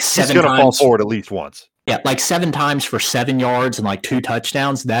be like 7 times. He's going to fall forward at least once. Yeah, like 7 times for 7 yards and like 2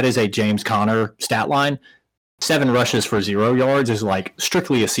 touchdowns. That is a James Conner stat line. 7 rushes for 0 yards is like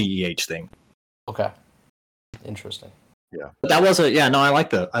strictly a CEH thing. Okay, interesting. Yeah, but that was I like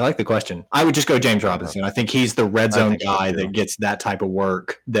the question. I would just go James Robinson. I think he's the red zone guy that gets that type of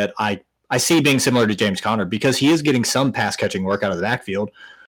work that I see being similar to James Conner, because he is getting some pass catching work out of the backfield,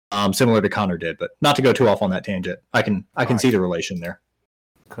 similar to Conner did. But not to go too off on that tangent. I can see the relation there.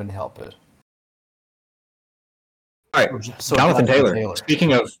 Couldn't help it. All right, so Jonathan Taylor.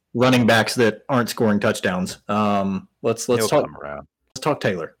 Speaking of running backs that aren't scoring touchdowns, let's talk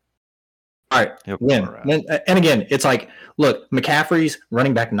Taylor. All right, win. And again, it's like, look, McCaffrey's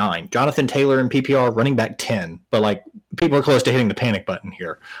running back 9, Jonathan Taylor in PPR running back 10, but like people are close to hitting the panic button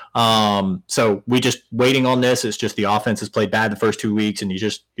here. So we just waiting on this. It's just the offense has played bad the first 2 weeks, and you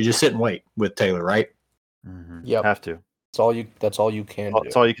just sit and wait with Taylor, right? Mm-hmm. Yeah, have to. That's all you can do.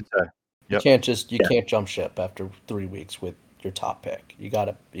 That's all you can say. Yep. You can't jump ship after 3 weeks with your top pick. You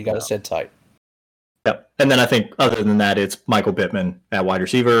gotta sit tight. Yep. And then I think other than that, it's Michael Pittman at wide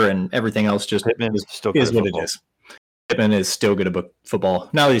receiver, and everything else just is what it is. Pittman is still good at football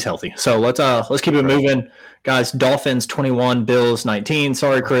now that he's healthy. So let's keep it moving, guys. Dolphins 21, Bills 19.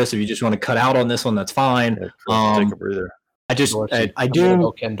 Sorry, Chris, if you just want to cut out on this one, that's fine. Take a breather. I do. I'm gonna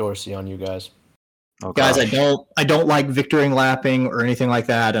go Ken Dorsey on you guys. Oh, guys, I don't like victoring lapping or anything like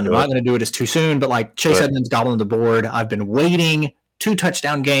that, and I'm not going to do it as too soon. But like Chase Edmonds got on the board, I've been waiting. 2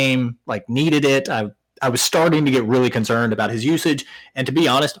 touchdown game, like needed it. I was starting to get really concerned about his usage, and to be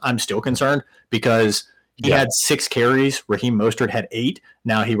honest, I'm still concerned because He had 6 carries. Raheem Mostert had 8.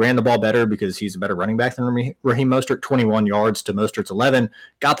 Now, he ran the ball better because he's a better running back than Raheem Mostert. 21 yards to Mostert's 11.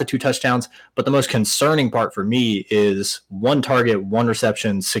 Got the 2 touchdowns. But the most concerning part for me is 1 target, 1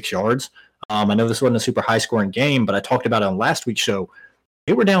 reception, 6 yards. I know this wasn't a super high-scoring game, but I talked about it on last week's show.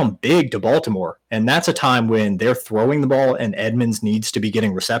 They were down big to Baltimore, and that's a time when they're throwing the ball and Edmonds needs to be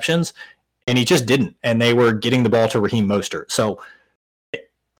getting receptions, and he just didn't. And they were getting the ball to Raheem Mostert. So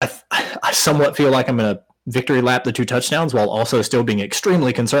I somewhat feel like I'm going to victory lap the 2 touchdowns while also still being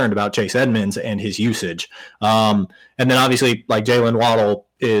extremely concerned about Chase Edmonds and his usage. And then obviously, like, Jalen Waddle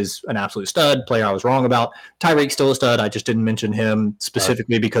is an absolute stud, player I was wrong about. Tyreek's still a stud. I just didn't mention him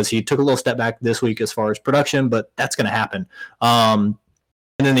specifically because he took a little step back this week as far as production, but that's going to happen. And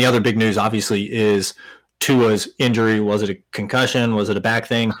then the other big news, obviously, is Tua's injury. Was it a concussion? Was it a back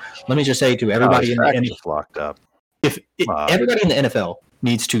thing? Let me just say to everybody in the NFL, locked up. Everybody in the NFL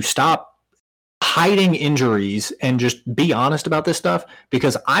needs to stop hiding injuries and just be honest about this stuff,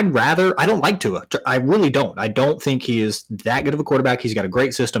 because I don't like Tua. I really don't. I don't think he is that good of a quarterback. He's got a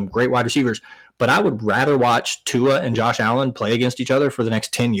great system, great wide receivers, but I would rather watch Tua and Josh Allen play against each other for the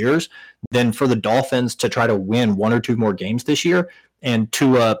next 10 years than for the Dolphins to try to win 1 or 2 more games this year and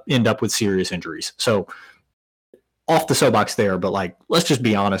Tua end up with serious injuries. So off the soapbox there, but like, let's just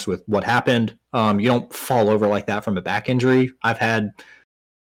be honest with what happened. You don't fall over like that from a back injury. I've had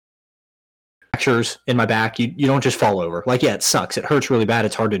fractures in my back. You don't just fall over. Like, yeah, it sucks. It hurts really bad.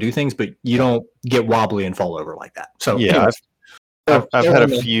 It's hard to do things, but you don't get wobbly and fall over like that. So yeah, anyways, I've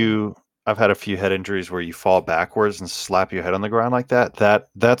had a few. I've had a few head injuries where you fall backwards and slap your head on the ground like that.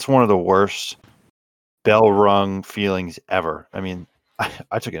 That's one of the worst bell rung feelings ever. I mean,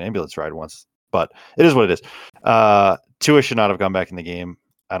 I took an ambulance ride once, but it is what it is. Tua should not have gone back in the game.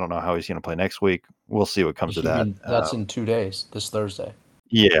 I don't know how he's going to play next week. We'll see what comes of that. That's in 2 days, this Thursday.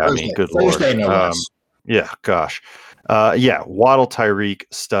 Yeah, Thursday. I mean, good Thursday, Lord. No yeah, gosh. Yeah, Waddle, Tyreek,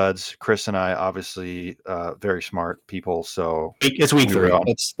 studs. Chris and I, obviously, very smart people. So it's week 3.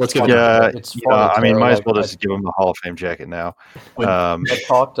 Let's give it. Yeah, I mean, might as well just give him the Hall of Fame jacket now. I've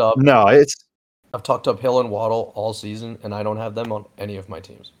talked up. No, I've talked up Hill and Waddle all season, and I don't have them on any of my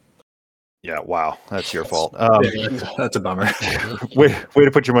teams. Yeah, wow, that's your fault. That's a bummer. way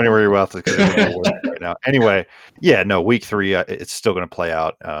to put your money where your mouth is right now. Anyway, yeah, no, week 3, it's still going to play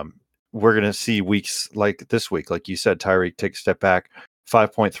out. We're going to see weeks like this week, like you said, Tyreek take a step back,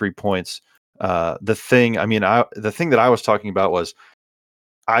 5.3 points. The thing that I was talking about was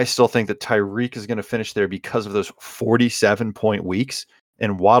I still think that Tyreek is going to finish there because of those 47-point weeks,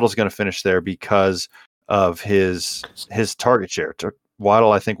 and Waddle's going to finish there because of his target share.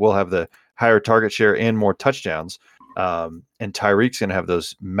 Waddle, I think, will have the higher target share and more touchdowns. And Tyreek's going to have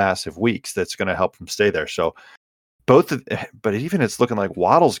those massive weeks that's going to help him stay there. So but even it's looking like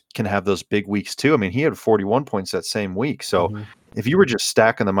Waddles can have those big weeks too. I mean, he had 41 points that same week. So if you were just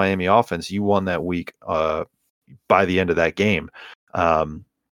stacking the Miami offense, you won that week by the end of that game.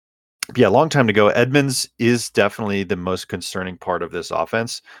 Yeah, long time to go. Edmonds is definitely the most concerning part of this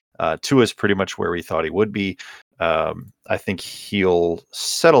offense. Tua is pretty much where we thought he would be. I think he'll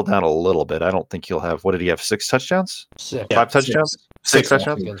settle down a little bit. I don't think he'll have, what did he have? 6 touchdowns? 5 touchdowns? 6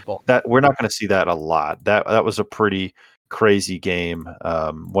 touchdowns? That we're not going to see that a lot. That was a pretty crazy game.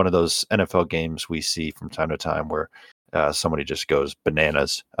 One of those NFL games we see from time to time where somebody just goes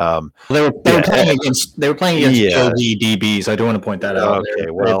bananas. They were playing against OD DBs. I do want to point that out.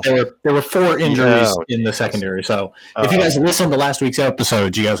 Okay, well, there were 4 injuries in the secondary. So if you guys listened to last week's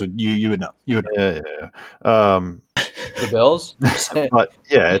episode, you guys would know. You would know. Yeah. The Bills, but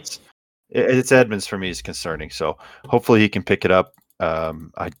yeah, it's Edmonds for me is concerning. So hopefully he can pick it up.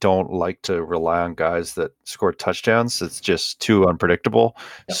 I don't like to rely on guys that score touchdowns. It's just too unpredictable.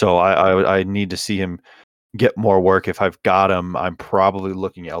 Yep. So I need to see him get more work. If I've got him, I'm probably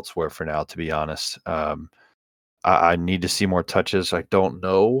looking elsewhere for now, to be honest. I need to see more touches. I don't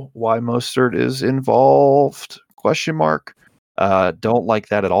know why Mostert is involved, ? Don't like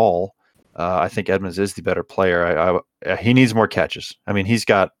that at all. I think Edmonds is the better player. He needs more catches. I mean, he's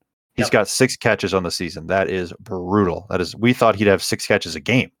got 6 catches on the season. That is brutal. We thought he'd have 6 catches a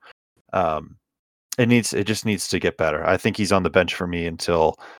game. It just needs to get better. I think he's on the bench for me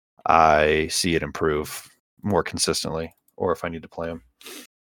until I see it improve more consistently, or if I need to play him.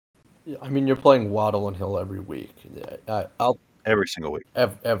 I mean, you're playing Waddle and Hill every week. Every single week.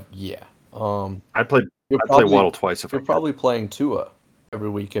 Yeah. I play Waddle twice. You're probably playing Tua every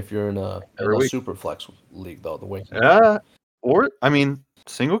week if you're in a super flex league, though. The way. Or I mean,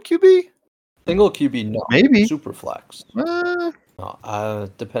 single QB. Single QB, no. Maybe super flex.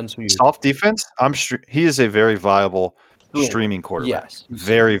 Depends who you. Soft defense. He is a very viable streaming quarterback. Yes.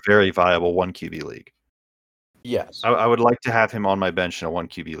 Very, very viable 1 QB league. Yes. I would like to have him on my bench in a 1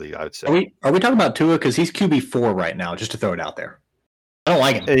 QB league, I would say. Are we talking about Tua? Because he's QB4 right now, just to throw it out there. I don't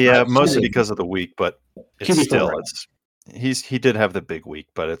like him. Yeah, mostly because of the week, but QB4 still, right he did have the big week,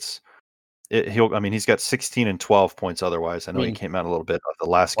 but he's got 16 and 12 points otherwise. I know he came out a little bit of the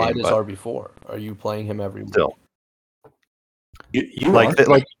last game, but RB4. Are you playing him every week? Still. You like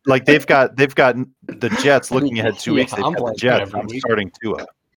they've got the Jets looking ahead 2 weeks. They've got the Jets. I'm starting Tua.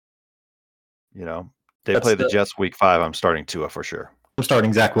 They play the Jets week 5. I'm starting Tua for sure. I'm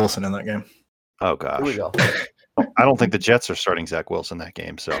starting Zach Wilson in that game. Oh gosh. Here we go. I don't think the Jets are starting Zach Wilson that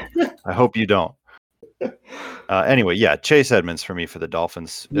game, so I hope you don't. Anyway, yeah, Chase Edmonds for me for the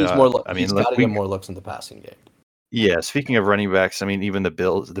Dolphins. He's got to get more looks in the passing game. Yeah, speaking of running backs, I mean, even the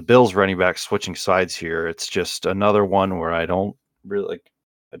Bills running backs switching sides here. It's just another one where I don't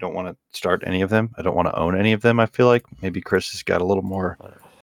want to start any of them. I don't want to own any of them. I feel like maybe Chris has got a little more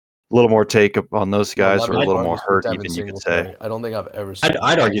take on those guys, or a little more hurt, even you could say. I don't think I've ever seen.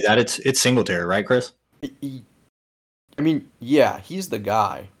 I'd argue that it's Singletary, right, Chris? I mean, yeah, he's the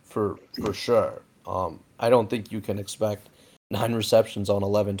guy for sure. I don't think you can expect 9 receptions on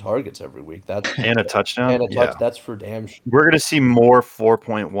 11 targets every week. And a touchdown. That's for damn sure. We're going to see more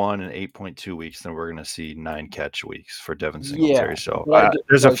 4.1 and 8.2 weeks than we're going to see 9 catch weeks for Devin Singletary. So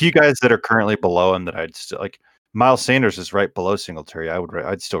there's a few guys that are currently below him that I'd still like. Miles Sanders is right below Singletary.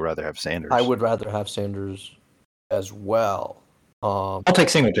 I'd still rather have Sanders. I would rather have Sanders as well. I'll take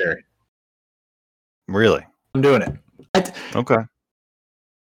Singletary. Really? I'm doing it. Okay.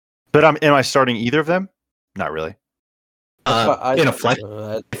 But am I starting either of them? Not really. In a flex,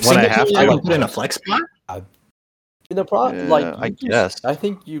 when I have to put in a flex spot. I guess I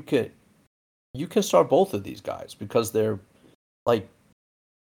think you can start both of these guys because they're like.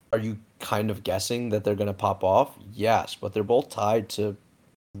 Are you kind of guessing that they're going to pop off? Yes, but they're both tied to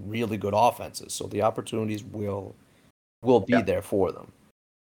really good offenses, so the opportunities will be there for them.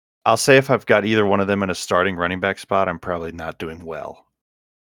 I'll say if I've got either one of them in a starting running back spot, I'm probably not doing well.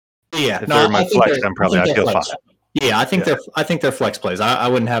 Yeah, if they're in my flex, I'm probably I feel fine. Yeah, I think they're flex plays. I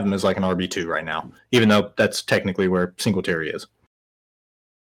wouldn't have them as like an RB2 right now, even though that's technically where Singletary is.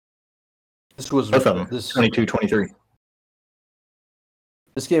 This was both of them. 22-23.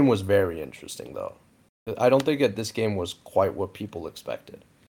 This game was very interesting, though. I don't think that this game was quite what people expected.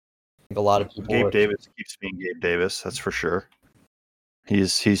 I think a lot of people. Gabe Davis keeps being Gabe Davis, that's for sure.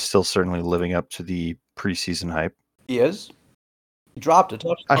 He's still certainly living up to the preseason hype. He is. He dropped a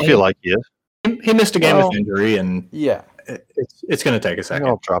touchdown. I feel like he is. He missed a game with injury, and yeah, it's going to take a second.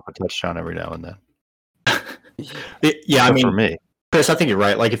 I'll drop a touchdown every now and then. Yeah, I mean, for me. Chris, I think you're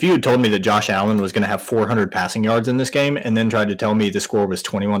right. Like, if you had told me that Josh Allen was going to have 400 passing yards in this game and then tried to tell me the score was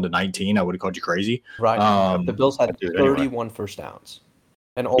 21-19, I would have called you crazy. Right. The Bills had 31 first downs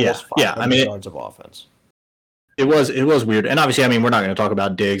and almost 500 yards of offense. It was weird. And obviously, I mean, we're not going to talk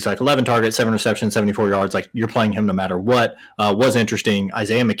about Diggs. Like, 11 targets, 7 receptions, 74 yards. Like, you're playing him no matter what. Was interesting.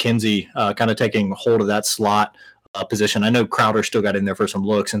 Isaiah McKenzie kind of taking hold of that slot position. I know Crowder still got in there for some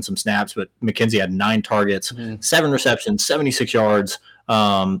looks and some snaps, but McKenzie had 9 targets, 7 receptions, 76 yards.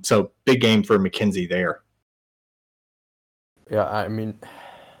 So big game for McKenzie there. Yeah, I mean,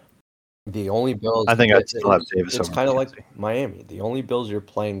 the only Bills. I think I'd still have Davis. It's kind of like Miami. The only Bills you're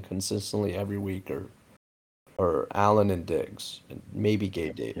playing consistently every week are Allen and Diggs, and maybe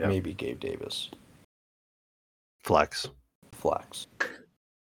Gabe Davis. Yep. Maybe Gabe Davis. Flex.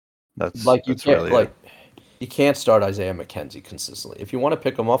 That's you can't really you can't start Isaiah McKenzie consistently. If you want to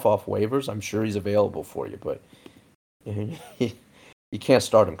pick him off waivers, I'm sure he's available for you, but you can't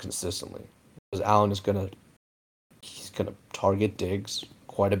start him consistently because Allen is gonna target Diggs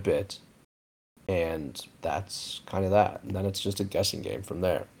quite a bit, and that's kind of that. And then it's just a guessing game from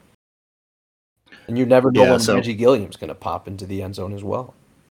there. And you never know when Reggie Gilliam's going to pop into the end zone as well.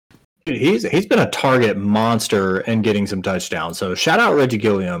 He's been a target monster and getting some touchdowns. So shout out Reggie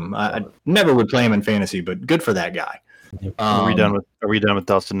Gilliam. I never would play him in fantasy, but good for that guy. Are we done with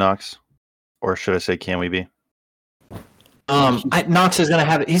Dawson Knox, or should I say, can we be? Knox is going to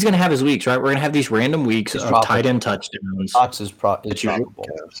have. He's going to have his weeks, right? We're going to have these random weeks of tight end touchdowns. Knox is probable.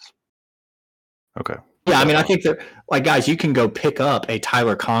 Okay. Yeah, I mean, I think that, like, guys, you can go pick up a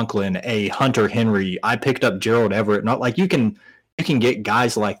Tyler Conklin, a Hunter Henry. I picked up Gerald Everett. Not like you can get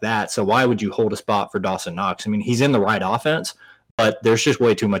guys like that. So why would you hold a spot for Dawson Knox? I mean, he's in the right offense, but there's just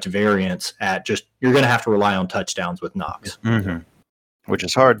way too much variance at just you're going to have to rely on touchdowns with Knox, which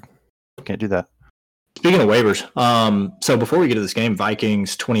is hard. Can't do that. Speaking of waivers, so before we get to this game,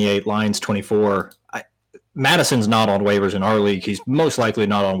 Vikings 28, Lions 24. Madison's not on waivers in our league. He's most likely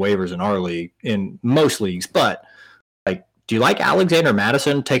not on waivers in our league, in most leagues. But, like, Do you like Alexander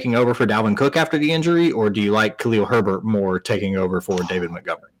Madison taking over for Dalvin Cook after the injury, or do you like Khalil Herbert more taking over for David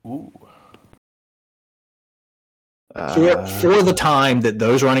Montgomery? Ooh. For the time that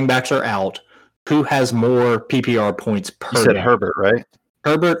those running backs are out, who has more PPR points per You said game? Herbert, right?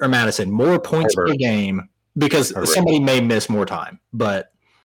 Herbert or Madison? More points per game because somebody may miss more time. But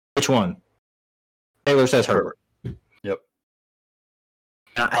which one? Taylor says Herbert. Yep.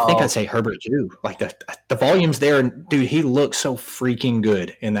 I think I'd say Herbert too. Like the volume's there. Dude, he looked so freaking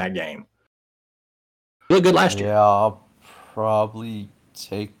good in that game. He looked good last year. Yeah, I'll probably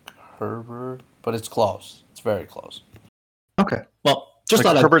take Herbert, but it's close. It's very close. Okay. Well, just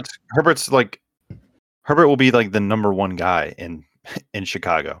like Herbert will be like the number one guy in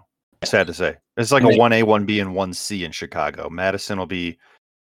Chicago. Sad to say. It's like a 1A, 1B, and 1C in Chicago. Madison will be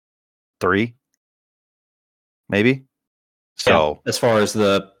 3, maybe. So as far as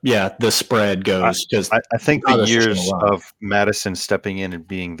the spread goes, because I think the years of Madison stepping in and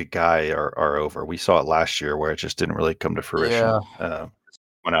being the guy are over. We saw it last year where it just didn't really come to fruition.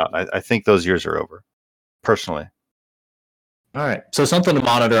 Went out. I think those years are over, personally. All right. So something to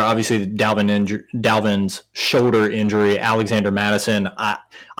monitor. Obviously, Dalvin's shoulder injury. Alexander Madison, I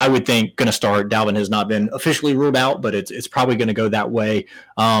would think going to start. Dalvin has not been officially ruled out, but it's probably going to go that way.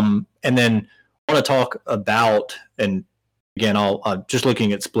 And then I want to talk about, and again, I'll just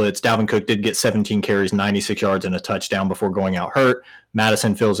looking at splits. Dalvin Cook did get 17 carries, 96 yards, and a touchdown before going out hurt.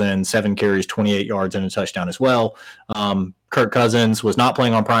 Madison fills in 7 carries, 28 yards, and a touchdown as well. Kirk Cousins was not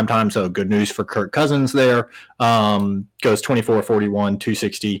playing on primetime, so good news for Kirk Cousins there. Goes 24-41,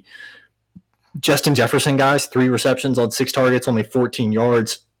 260. Justin Jefferson, guys, 3 receptions on 6 targets, only 14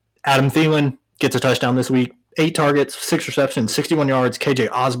 yards. Adam Thielen gets a touchdown this week. 8 targets, 6 receptions, 61 yards. KJ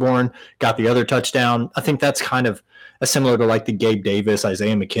Osborne got the other touchdown. I think that's kind of similar to like the Gabe Davis,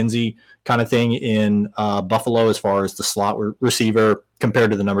 Isaiah McKenzie kind of thing in Buffalo as far as the slot receiver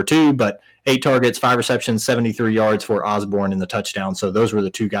compared to the number 2. But 8 targets, 5 receptions, 73 yards for Osborne in the touchdown. So those were the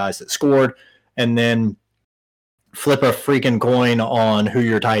 2 guys that scored. And then flip a freaking coin on who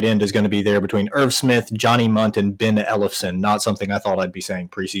your tight end is going to be there between Irv Smith, Johnny Munt, and Ben Ellefson. Not something I thought I'd be saying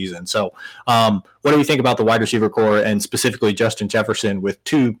preseason. So what do we think about the wide receiver core and specifically Justin Jefferson with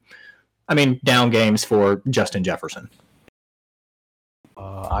 2, down games for Justin Jefferson?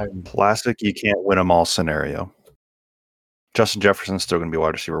 Classic, you can't win them all scenario. Justin Jefferson's still going to be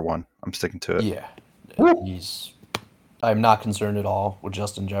wide receiver 1. I'm sticking to it. Yeah. I'm not concerned at all with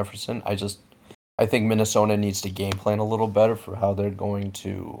Justin Jefferson. I think Minnesota needs to game plan a little better for how they're going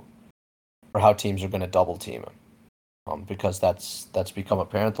to, or how teams are going to double team him, because that's become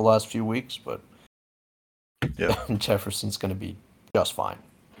apparent the last few weeks. But yeah, Jefferson's going to be just fine.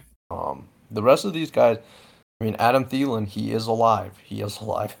 The rest of these guys, Adam Thielen, he is alive. He is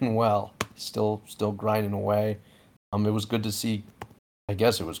alive and well. He's still grinding away. It was good to see. I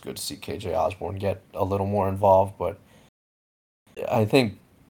guess it was good to see KJ Osborne get a little more involved, but I think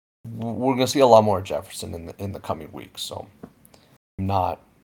we're going to see a lot more Jefferson in the coming weeks. So I'm not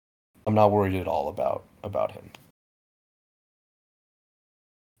worried at all about him.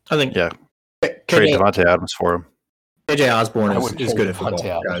 I think trade Devontae Adams for him. KJ Osborne is good at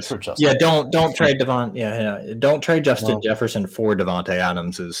football, guys. Yeah, don't trade Devon. Yeah, don't trade Justin Jefferson for Devontae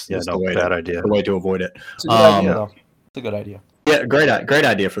Adams. Is the way to avoid it. It's a good idea, though. It's a good idea. Yeah, great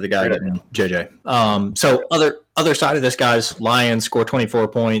idea for the guy getting JJ. So other side of this, guys, Lions score 24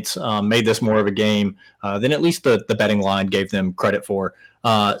 points, made this more of a game than at least the betting line gave them credit for.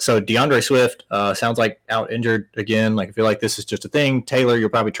 So DeAndre Swift sounds like out injured again. Like I feel like this is just a thing. Taylor, you'll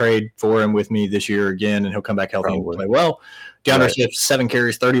probably trade for him with me this year again, and he'll come back healthy and play well. DeAndre Swift, 7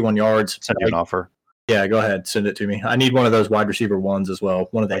 carries, 31 yards. Send you an offer. Yeah, go ahead, send it to me. I need one of those wide receiver ones as well.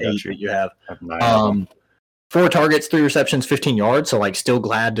 One of the 8 that you have. 4 targets, 3 receptions, 15 yards. So, still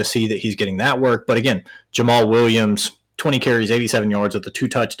glad to see that he's getting that work. But again, Jamal Williams, 20 carries, 87 yards with the 2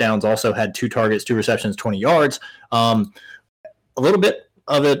 touchdowns. Also had 2 targets, 2 receptions, 20 yards. A little bit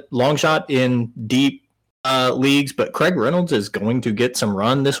of a long shot in deep leagues, but Craig Reynolds is going to get some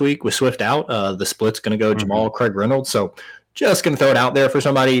run this week with Swift out. The split's going to go Jamal, Craig Reynolds. So, just going to throw it out there for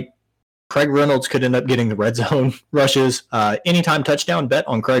somebody. Craig Reynolds could end up getting the red zone rushes. Anytime touchdown bet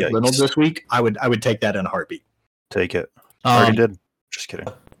on Craig Reynolds this week, I would take that in a heartbeat. Take it. Already did. Just kidding.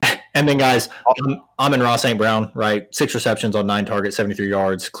 And then, guys, Amon-Ra St. Brown, right? 6 receptions on 9 targets, 73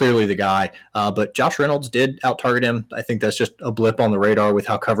 yards. Clearly the guy. But Josh Reynolds did out-target him. I think that's just a blip on the radar with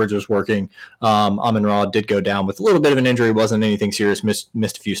how coverage was working. Amon-Ra did go down with a little bit of an injury. Wasn't anything serious. Missed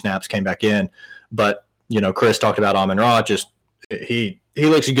a few snaps, came back in. But, Chris talked about Amon-Ra. Just he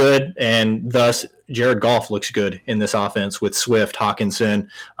looks good, and thus Jared Goff looks good in this offense with Swift, Hawkinson,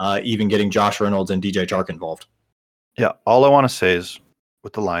 even getting Josh Reynolds and DJ Chark involved. Yeah, all I want to say is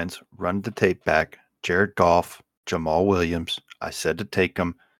with the Lions, run the tape back. Jared Goff, Jamal Williams. I said to take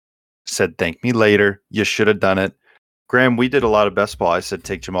them. Said thank me later. You should have done it. Graham, we did a lot of best ball. I said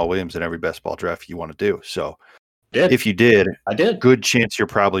take Jamal Williams in every best ball draft you want to do. So if you did, I did. Good chance you're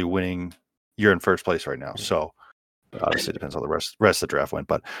probably winning. You're in first place right now. So obviously it depends how the rest of the draft went.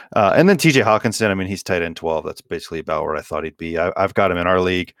 But and then TJ Hawkinson, I mean, he's tight end 12. That's basically about where I thought he'd be. I've got him in our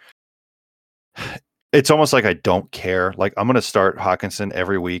league. It's almost like I don't care. Like I'm going to start Hawkinson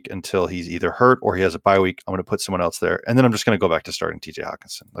every week until he's either hurt or he has a bye week. I'm going to put someone else there. And then I'm just going to go back to starting TJ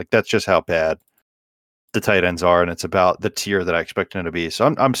Hawkinson. Like that's just how bad the tight ends are. And it's about the tier that I expect him to be.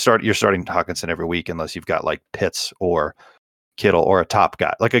 So you're starting Hawkinson every week unless you've got like Pitts or Kittle or a top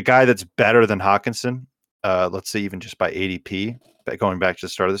guy, like a guy that's better than Hawkinson. Let's say even just by ADP, going back to the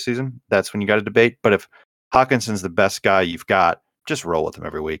start of the season, that's when you got to debate. But if Hawkinson's the best guy you've got, just roll with him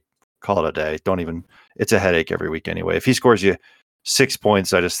every week. Call it a day. It's a headache every week anyway. If he scores you 6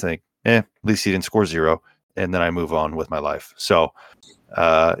 points, I just think, at least he didn't score 0. And then I move on with my life. So,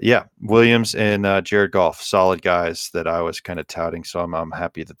 Williams and Jared Goff, solid guys that I was kind of touting. So I'm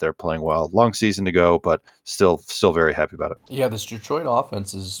happy that they're playing well. Long season to go, but still very happy about it. Yeah, this Detroit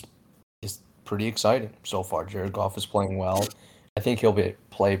offense is pretty exciting so far. Jared Goff is playing well. I think he'll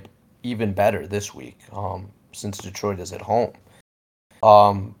play even better this week since Detroit is at home.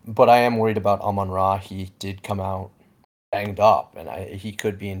 But I am worried about Amon-Ra. He did come out banged up, and he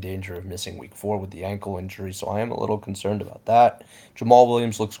could be in danger of missing week 4 with the ankle injury, so I am a little concerned about that. Jamal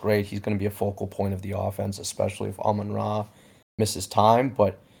Williams looks great. He's going to be a focal point of the offense, especially if Amon-Ra misses time,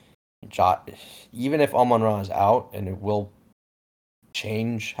 but even if Amon-Ra is out, and it will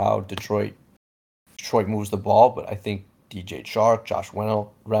change how Detroit moves the ball, but I think DJ Chark, Josh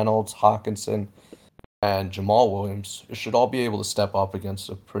Reynolds, Hawkinson, and Jamal Williams should all be able to step up against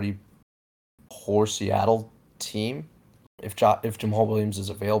a pretty poor Seattle team. If Jamal Williams is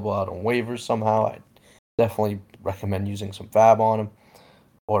available out on waivers somehow, I'd definitely recommend using some fab on him,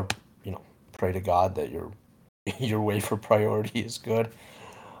 or pray to God that your waiver priority is good.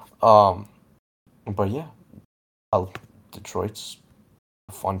 But yeah, Detroit's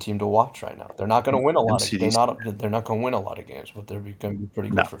a fun team to watch right now. They're not going to win a lot. They're not going to win a lot of games, but they're going to be pretty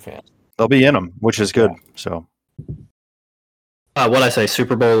good for fans. They'll be in them, which is good. So, what I say,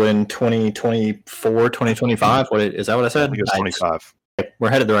 Super Bowl in 2024, 2025? What is that? What I said? I think it's 25.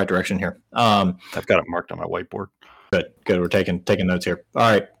 We're headed the right direction here. I've got it marked on my whiteboard. Good. We're taking notes here. All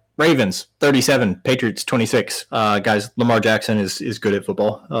right. Ravens 37, Patriots 26. Guys, Lamar Jackson is good at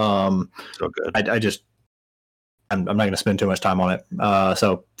football. So good. I'm not going to spend too much time on it.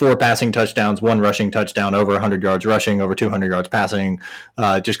 So 4 passing touchdowns, 1 rushing touchdown, over 100 yards rushing, over 200 yards passing.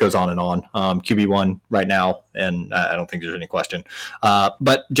 It just goes on and on. QB1 right now, and I don't think there's any question.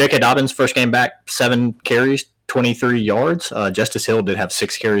 But J.K. Dobbins, first game back, 7 carries, 23 yards. Justice Hill did have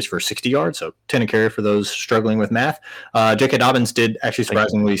 6 carries for 60 yards, so 10 a carry for those struggling with math. J.K. Dobbins did actually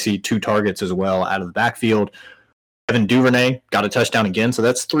surprisingly see 2 targets as well out of the backfield. Devin Duvernay got a touchdown again, so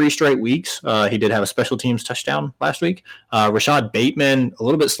that's 3 straight weeks. He did have a special teams touchdown last week. Rashad Bateman, a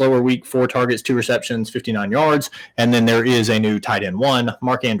little bit slower week, 4 targets, 2 receptions, 59 yards. And then there is a new tight end 1,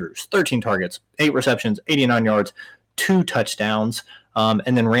 Mark Andrews, 13 targets, 8 receptions, 89 yards, 2 touchdowns.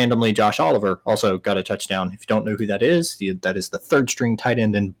 And then randomly, Josh Oliver also got a touchdown. If you don't know who that is the 3rd string tight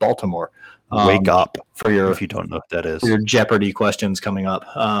end in Baltimore. Wake up if you don't know what that is. For your Jeopardy questions coming up.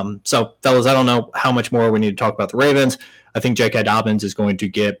 So, fellas, I don't know how much more we need to talk about the Ravens. I think J.K. Dobbins is going to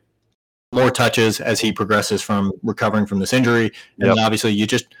get more touches as he progresses from recovering from this injury. And then obviously you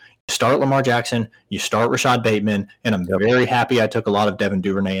just start Lamar Jackson, you start Rashad Bateman, and I'm very happy I took a lot of Devin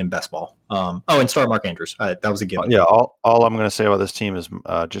Duvernay in best ball. And start Mark Andrews. That was a given. Yeah, all I'm going to say about this team is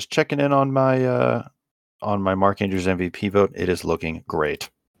just checking in on my Mark Andrews MVP vote. It is looking great.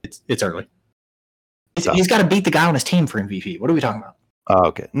 It's early. He's got to beat the guy on his team for MVP. What are we talking about? Oh,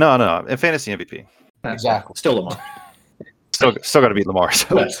 okay. No. Fantasy MVP. Exactly. Still Lamar. Still got to beat Lamar.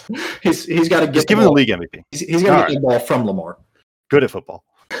 So. Yes. He's got to just give him the league MVP. He's got to get the ball from Lamar. Good at football.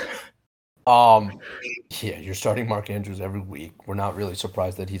 Yeah, you're starting Mark Andrews every week. We're not really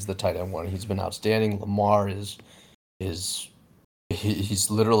surprised that he's the tight end 1. He's been outstanding. Lamar he's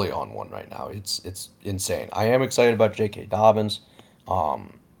literally on one right now. It's insane. I am excited about J.K. Dobbins.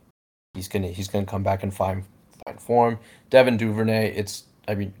 He's gonna come back and find form. Devin Duvernay,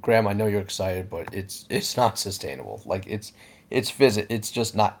 Graham, I know you're excited, but it's not sustainable. Like it's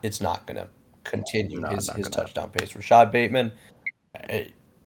just not. It's not gonna continue his touchdown pace. Rashad Bateman,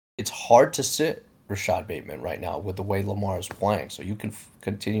 it's hard to sit Rashad Bateman right now with the way Lamar is playing. So you can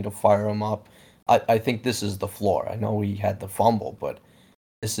continue to fire him up. I think this is the floor. I know he had the fumble, but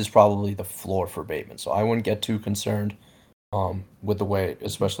this is probably the floor for Bateman. So I wouldn't get too concerned with the way,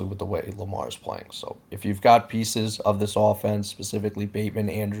 especially with the way Lamar is playing. So if you've got pieces of this offense, specifically Bateman,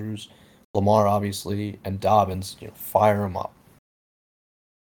 Andrews, Lamar, obviously, and Dobbins, fire them up.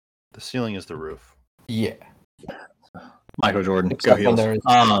 The ceiling is the roof. Yeah. Michael Jordan, go Heels.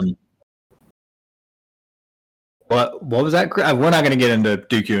 What was that? We're not going to get into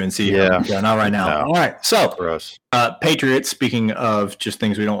Duke UNC. Yeah, not right now. No. All right, so Patriots. Speaking of just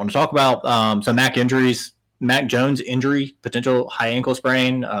things we don't want to talk about, so Mac injuries. Mac Jones injury, potential high ankle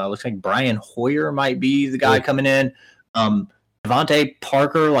sprain. Looks like Brian Hoyer might be the guy coming in. Devontae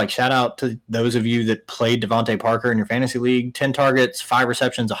Parker, shout out to those of you that played Devontae Parker in your fantasy league. 10 targets, 5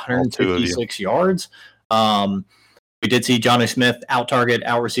 receptions, 156 yards. We did see Johnny Smith out target,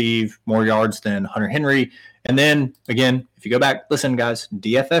 out receive more yards than Hunter Henry. And then, again, if you go back, listen, guys,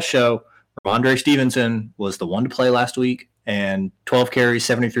 DFS show, Ramondre Stevenson was the one to play last week, and 12 carries,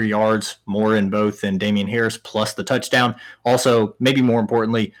 73 yards, more in both than Damian Harris, plus the touchdown. Also, maybe more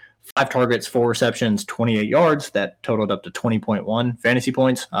importantly, 5 targets, 4 receptions, 28 yards. That totaled up to 20.1 fantasy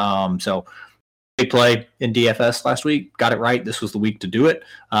points. So big play in DFS last week. Got it right. This was the week to do it.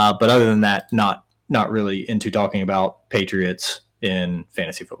 But other than that, not really into talking about Patriots in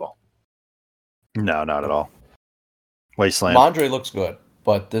fantasy football. No, not at all. Wasteland. Mondre looks good,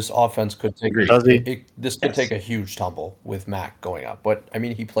 but this offense could take take a huge tumble with Mac going up. But I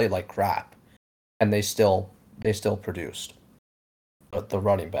mean, he played like crap, and they still produced. But the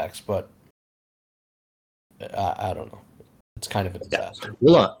running backs, but I don't know. It's kind of a disaster.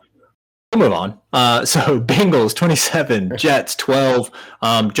 We'll move on. So Bengals 27, Jets 12.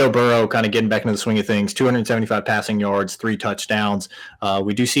 Joe Burrow kind of getting back into the swing of things. 275 passing yards, 3 touchdowns.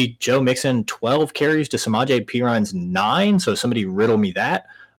 We do see Joe Mixon 12 carries to Samaje Perine's 9. So somebody riddle me that.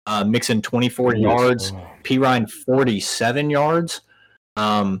 Mixon 24 yards, Perine 47 yards.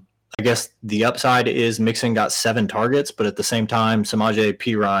 I guess the upside is Mixon got 7 targets, but at the same time, Samaje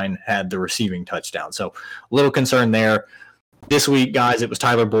Perine had the receiving touchdown. So a little concern there. This week, guys, it was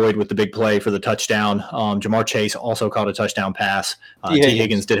Tyler Boyd with the big play for the touchdown. Jamar Chase also caught a touchdown pass. T.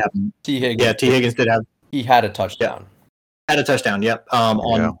 Higgins did have. Yeah, T. Higgins did have. He had a touchdown. Had a touchdown, yep,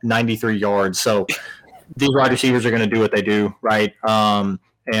 on 93 yards. So these wide receivers are going to do what they do, right?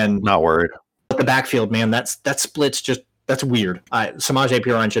 And not worried. But the backfield, man, that split's just. That's weird. Samaje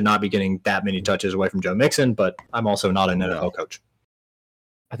Perine should not be getting that many touches away from Joe Mixon, but I'm also not an NFL coach.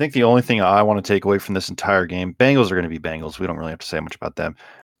 I think the only thing I want to take away from this entire game, Bengals are going to be Bengals. We don't really have to say much about them.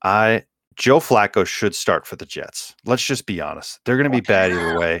 Joe Flacco should start for the Jets. Let's just be honest. They're going to be bad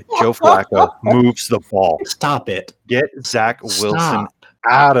either way. Joe Flacco moves the ball. Stop it. Get Zach Wilson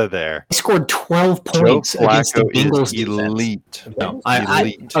out of there. He scored 12 points against the Bengals. Elite. No,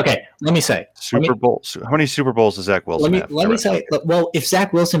 elite. Okay, let me say. Super Bowls. How many Super Bowls does Zach Wilson have? Let me say, well, if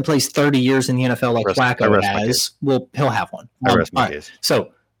Zach Wilson plays 30 years in the NFL like Flacco has, well, he'll have one. I rest my case.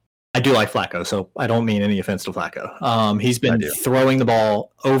 So I do like Flacco, so I don't mean any offense to Flacco. He's been throwing the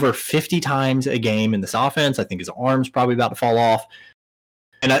ball over 50 times a game in this offense. I think his arm's probably about to fall off.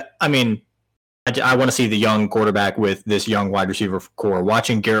 And I want to see the young quarterback with this young wide receiver core.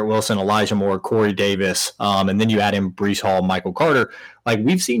 Watching Garrett Wilson, Elijah Moore, Corey Davis, and then you add in Breece Hall, Michael Carter.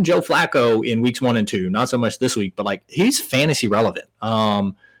 We've seen Joe Flacco in weeks 1 and 2, not so much this week, but he's fantasy relevant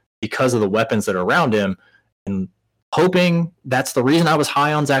because of the weapons that are around him. And hoping that's the reason I was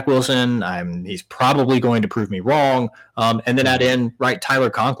high on Zach Wilson. He's probably going to prove me wrong. And then add in Tyler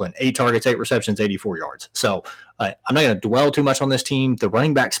Conklin, 8 targets, 8 receptions, 84 yards. So I'm not going to dwell too much on this team. The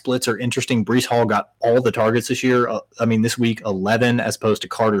running back splits are interesting. Breece Hall got all the targets this year. This week 11 as opposed to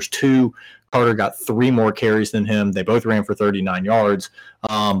Carter's 2. Carter got 3 more carries than him. They both ran for 39 yards.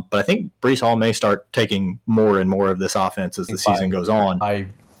 But I think Breece Hall may start taking more and more of this offense as the season goes on. I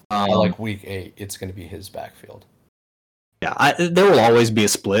like week 8. It's going to be his backfield. Yeah, there will always be a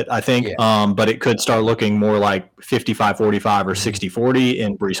split, I think, but it could start looking more like 55-45 or 60-40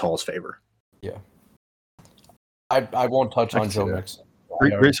 in Breece Hall's favor. Yeah. I won't touch on Joe Mixon.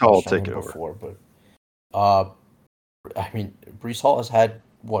 Breece Hall will take it over. But, Breece Hall has had,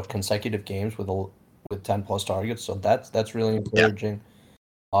 consecutive games with 10-plus targets, so that's really encouraging.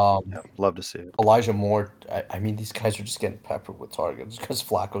 Love to see it. Elijah Moore, these guys are just getting peppered with targets because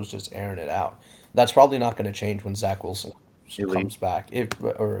Flacco's just airing it out. That's probably not going to change when Zach Wilson comes back,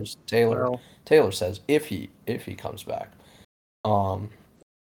 or as Taylor says, if he comes back.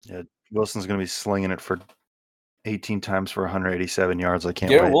 Wilson's going to be slinging it for 18 times for 187 yards. I can't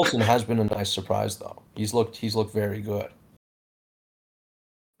Garrett wait. Wilson has been a nice surprise though. He's looked very good.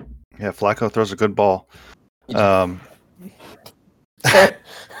 Yeah, Flacco throws a good ball.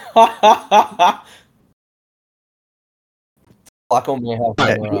 Flacco may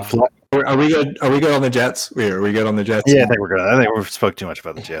have more. Are we good? Are we good on the Jets? Are we good on the Jets? Yeah, I think we're good. I think we've spoke too much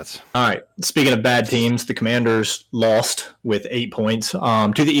about the Jets. All right. Speaking of bad teams, the Commanders lost with 8 points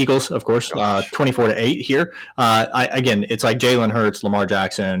to the Eagles, of course, 24-8 here. Again, it's like Jalen Hurts, Lamar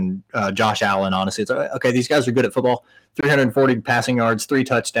Jackson, Josh Allen. Honestly, it's okay. These guys are good at football. 340 passing yards, 3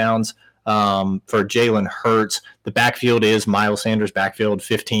 touchdowns. For Jalen Hurts, the backfield is Miles Sanders' backfield,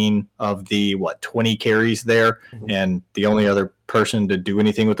 15 of the 20 carries there, and the only other person to do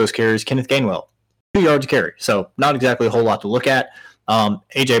anything with those carries, Kenneth Gainwell, 2 yards a carry. So not exactly a whole lot to look at.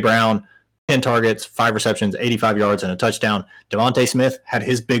 AJ Brown, 10 targets, 5 receptions, 85 yards, and a touchdown. Devontae Smith had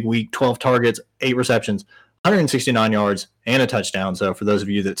his big week, 12 targets, 8 receptions, 169 yards, and a touchdown. So for those of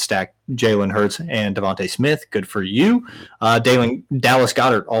you that stack Jalen Hurts and Devontae Smith, good for you. Dallas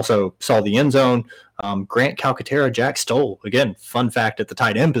Goedert also saw the end zone. Grant Calcaterra, Jack Stoll, again, fun fact at the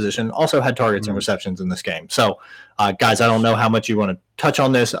tight end position, also had targets and receptions in this game. So, guys, I don't know how much you want to touch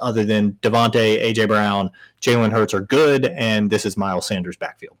on this other than Devontae, A.J. Brown, Jalen Hurts are good, and this is Miles Sanders'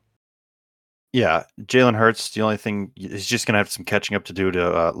 backfield. Yeah, Jalen Hurts, the only thing is just going to have some catching up to do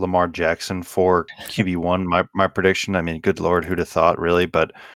to Lamar Jackson for QB1, my prediction. I mean, good Lord, who'd have thought, really?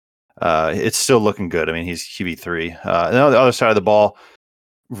 But it's still looking good. I mean, he's QB3. And on the other side of the ball,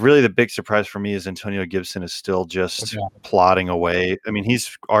 really the big surprise for me is Antonio Gibson is still just plodding away. I mean,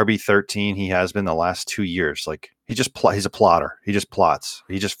 he's RB13. He has been the last 2 years. Like, he's a plotter. He just plots.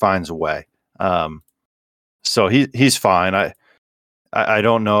 He just finds a way. So he's fine. I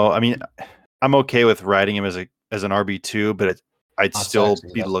don't know. I mean, I'm okay with riding him as an RB2, but I'd still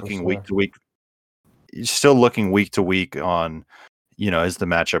be looking week to week. Still looking week to week on, is the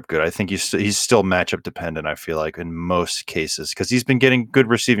matchup good? I think he's still matchup dependent. I feel like in most cases because he's been getting good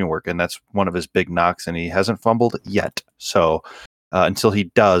receiving work, and that's one of his big knocks. And he hasn't fumbled yet. So until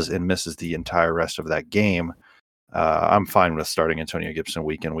he does and misses the entire rest of that game, I'm fine with starting Antonio Gibson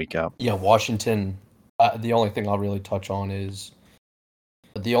week in, week out. Yeah, Washington. The only thing I'll really touch on is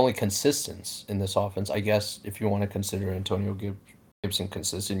the only consistency in this offense. I guess if you want to consider Antonio Gibson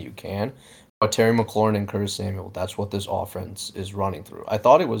consistent, you can. But Terry McLaurin and Curtis Samuel, that's what this offense is running through. I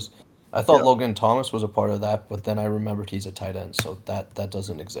thought Logan Thomas was a part of that, but then I remembered he's a tight end, so that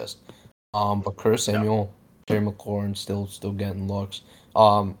doesn't exist. But Curtis Samuel, Terry McLaurin still getting looks.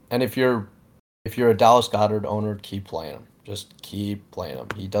 And if you're a Dallas Goedert owner, keep playing him. Just keep playing him.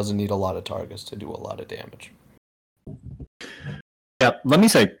 He doesn't need a lot of targets to do a lot of damage. Yeah, let me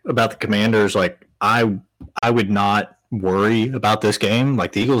say about the Commanders, like I would not worry about this game.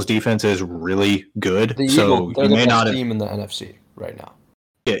 Like the Eagles' defense is really good, they're you the may best not team in the NFC right now.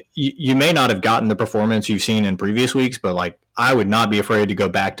 Yeah, you may not have gotten the performance you've seen in previous weeks, but like I would not be afraid to go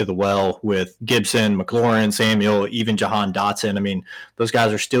back to the well with Gibson, McLaurin, Samuel, even Jahan Dotson. I mean, those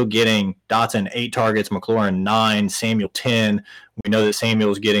guys are still getting Dotson 8 targets, McLaurin 9, Samuel 10. We know that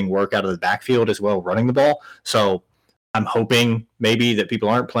Samuel's getting work out of the backfield as well, running the ball. So I'm hoping maybe that people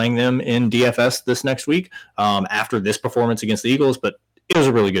aren't playing them in DFS this next week after this performance against the Eagles, but it was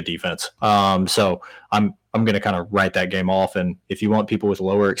a really good defense. So I'm going to kind of write that game off. And if you want people with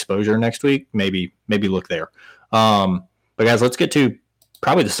lower exposure next week, maybe look there. But guys, let's get to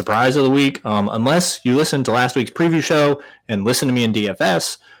probably the surprise of the week. Unless you listened to last week's preview show and listen to me in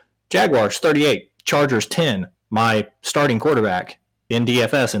DFS, Jaguars 38, Chargers 10. My starting quarterback in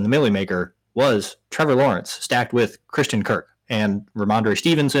DFS in the Millie Maker was Trevor Lawrence, stacked with Christian Kirk. And Ramondre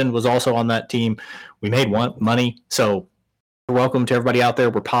Stevenson was also on that team. We made money. So welcome to everybody out there.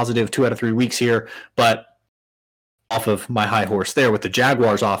 We're positive 2 out of 3 weeks here. But off of my high horse there with the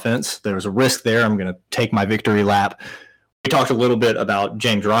Jaguars offense, there was a risk there. I'm going to take my victory lap. We talked a little bit about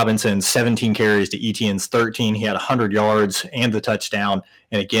James Robinson, 17 carries to Etienne's 13. He had 100 yards and the touchdown.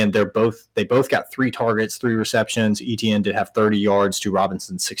 And again, they both got 3 targets, 3 receptions. Etienne did have 30 yards to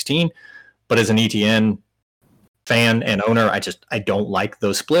Robinson's 16. But as an Etienne fan and owner, I don't like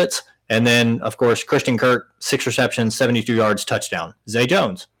those splits. And then, of course, Christian Kirk, 6 receptions, 72 yards, touchdown. Zay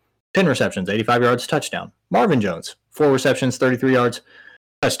Jones, 10 receptions, 85 yards, touchdown. Marvin Jones, 4 receptions, 33 yards,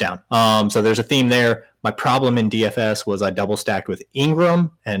 touchdown. So there's a theme there. My problem in DFS was I double stacked with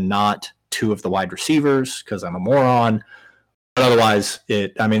Ingram and not 2 of the wide receivers because I'm a moron. But otherwise,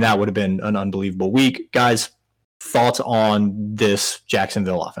 that would have been an unbelievable week. Guys, thoughts on this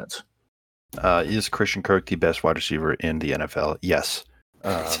Jacksonville offense? Is Christian Kirk the best wide receiver in the NFL? Yes.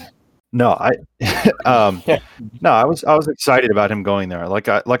 No, I was excited about him going there. Like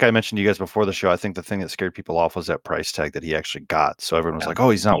I mentioned to you guys before the show, I think the thing that scared people off was that price tag that he actually got. So everyone was like, "Oh,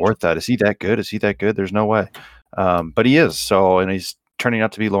 he's not worth that. Is he that good? Is he that good? There's no way." But he is. So, and he's turning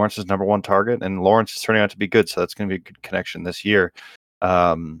out to be Lawrence's number 1 target, and Lawrence is turning out to be good. So that's going to be a good connection this year.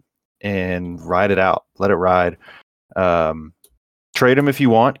 And ride it out, let it ride. trade him if you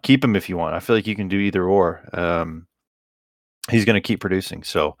want, keep him if you want. I feel like you can do either or. He's going to keep producing.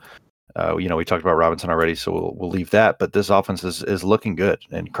 So, we talked about Robinson already, so we'll leave that. But this offense is looking good,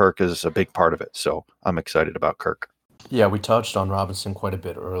 and Kirk is a big part of it. So I'm excited about Kirk. Yeah, we touched on Robinson quite a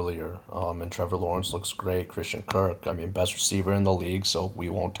bit earlier, and Trevor Lawrence looks great. Christian Kirk, best receiver in the league, so we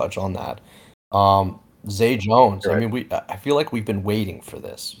won't touch on that. Zay Jones, Right. I feel like we've been waiting for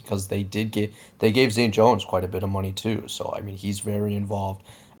this because they gave Zay Jones quite a bit of money too. So he's very involved.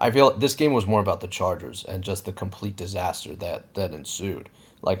 I feel this game was more about the Chargers and just the complete disaster that ensued.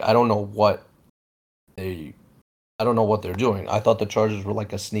 Like I don't know what they're doing. I thought the Chargers were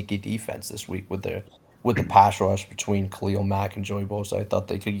like a sneaky defense this week with the pass rush between Khalil Mack and Joey Bosa. I thought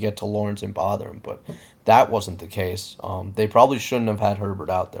they could get to Lawrence and bother him, but that wasn't the case. They probably shouldn't have had Herbert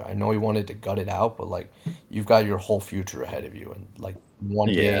out there. I know he wanted to gut it out, but like you've got your whole future ahead of you, and like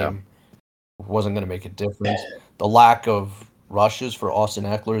one game wasn't going to make a difference. The lack of rushes for Austin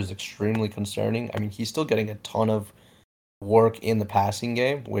Eckler is extremely concerning. He's still getting a ton of work in the passing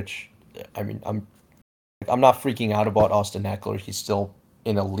game, which I'm not freaking out about Austin Eckler. He's still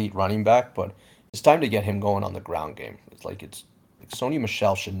an elite running back, but it's time to get him going on the ground game. It's like Sony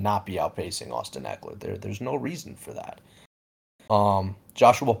Michel should not be outpacing Austin Eckler. There's no reason for that.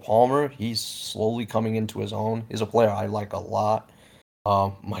 Joshua Palmer, he's slowly coming into his own. He's a player I like a lot.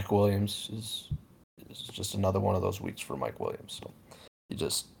 Mike Williams is just another one of those weeks for Mike Williams. So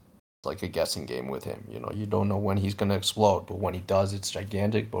it's like a guessing game with him. You don't know when he's going to explode, but when he does, it's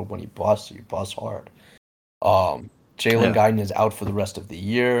gigantic. But when he busts hard. Jalen Guyton is out for the rest of the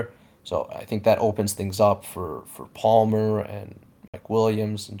year. So I think that opens things up for Palmer and Mike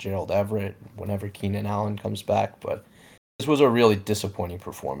Williams and Gerald Everett whenever Keenan Allen comes back. But this was a really disappointing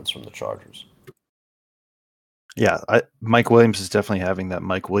performance from the Chargers. Yeah, Mike Williams is definitely having that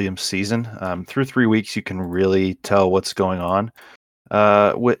Mike Williams season. Through 3 weeks, you can really tell what's going on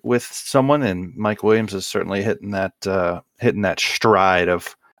with someone, and Mike Williams is certainly hitting that stride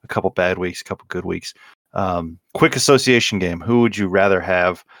of a couple bad weeks, a couple good weeks. Quick association game. Who would you rather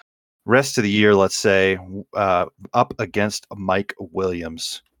have rest of the year, let's say, up against Mike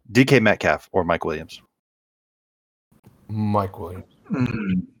Williams? DK Metcalf or Mike Williams? Mike Williams.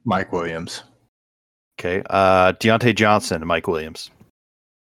 Mike Williams. Okay. Deontay Johnson, Mike Williams.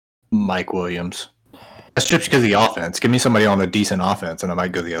 Mike Williams. That's just because of the offense. Give me somebody on a decent offense, and I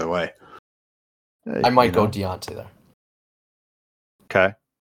might go the other way. I might go Deontay there. Okay.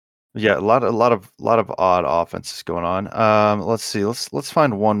 Yeah, a lot of odd offenses going on. Let's see. Let's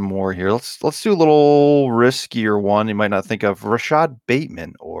find one more here. Let's do a little riskier one. You might not think of Rashad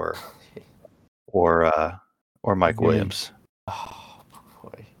Bateman or Mike Williams. Oh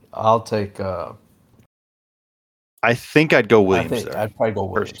boy, I'll take. I think I'd go Williams there. I'd probably go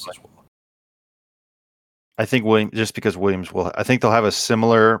Williams as well. I think Williams, just because Williams will. I think they'll have a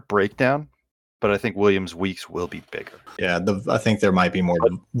similar breakdown, but I think Williams' weeks will be bigger. Yeah, I think there might be more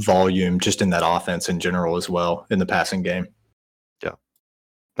volume just in that offense in general as well in the passing game. Yeah,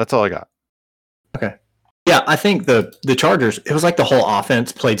 that's all I got. Okay. Yeah, I think the Chargers, it was like the whole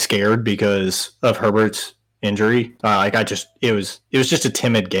offense played scared because of Herbert's injury. It was just a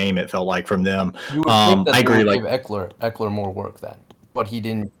timid game. It felt like from them. You would think that I agree. Give Eckler more work then, but he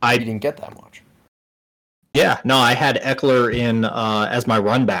didn't. He didn't get that much. Yeah, no, I had Eckler in as my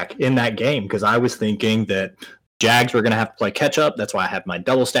run back in that game because I was thinking that Jags were going to have to play catch up. That's why I had my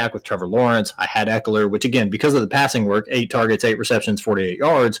double stack with Trevor Lawrence. I had Eckler, which again, because of the passing work, 8 targets, 8 receptions, 48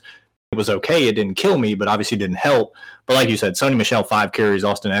 yards. It was okay. It didn't kill me, but obviously didn't help. But like you said, Sony Michel 5 carries,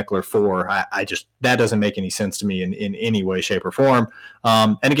 Austin Eckler 4. That doesn't make any sense to me in any way, shape, or form.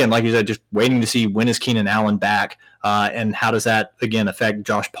 And again, like you said, just waiting to see when is Keenan Allen back, and how does that again affect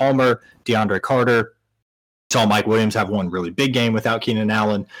Josh Palmer, DeAndre Carter. Saw Mike Williams have one really big game without Keenan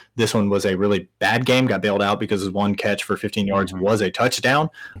Allen. This one was a really bad game. Got bailed out because his one catch for 15 yards was a touchdown.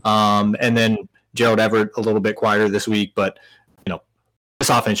 And then Gerald Everett a little bit quieter this week, but this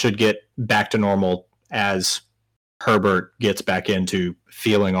offense should get back to normal as Herbert gets back into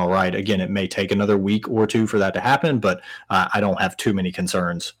feeling all right. Again, it may take another week or two for that to happen, but I don't have too many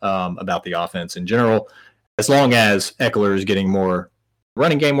concerns about the offense in general, as long as Eckler is getting more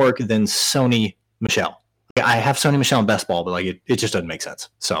running game work than Sony Michel. I have Sony Michel in best ball, but it just doesn't make sense.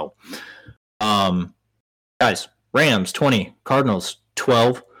 So, guys, Rams 20, Cardinals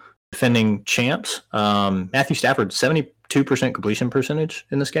 12, defending champs. Matthew Stafford 72% completion percentage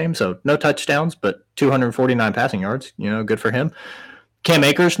in this game, so no touchdowns, but 249 passing yards. Good for him. Cam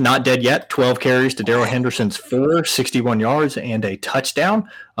Akers not dead yet. 12 carries to Darrell Henderson's 4, 61 yards and a touchdown.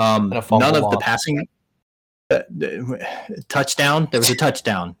 And a none of the passing. touchdown. There was a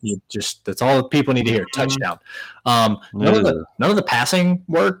touchdown. That's all people need to hear. Touchdown. None of the passing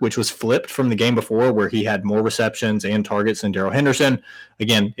work, which was flipped from the game before, where he had more receptions and targets than Darrell Henderson.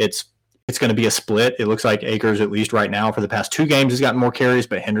 Again, it's going to be a split. It looks like Akers, at least right now, for the past 2 games, has gotten more carries,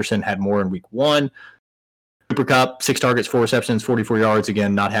 but Henderson had more in week 1. Cooper Kupp, 6 targets, 4 receptions, 44 yards.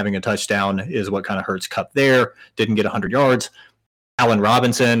 Again, not having a touchdown is what kind of hurts Kupp there. Didn't get 100 yards. Allen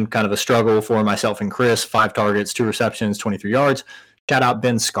Robinson, kind of a struggle for myself and Chris. 5 targets, 2 receptions, 23 yards. Shout out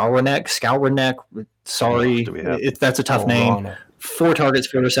Ben Skowronek. Sorry, that's a tough name. 4 targets,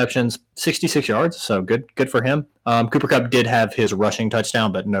 4 receptions, 66 yards. So good for him. Cooper Kupp did have his rushing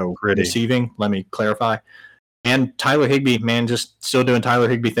touchdown, but no receiving. Let me clarify. And Tyler Higbee, man, just still doing Tyler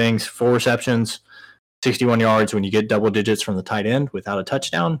Higbee things. 4 receptions, 61 yards. When you get double digits from the tight end without a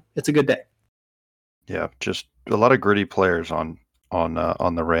touchdown, it's a good day. Yeah, just a lot of gritty players on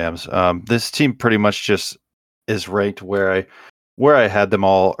the Rams. This team pretty much just is ranked where I had them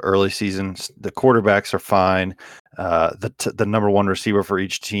all early seasons. The quarterbacks are fine. The number 1 receiver for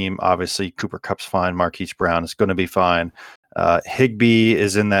each team, obviously Cooper Kupp's fine. Marquise Brown is going to be fine. Higbee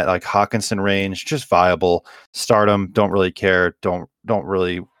is in that like Hawkinson range, just viable. Start him. Don't really care. Don't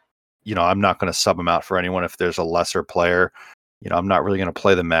really. I'm not going to sub him out for anyone if there's a lesser player. I'm not really going to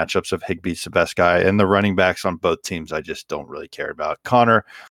play the matchups of Higbee's the best guy, and the running backs on both teams I just don't really care about. Connor,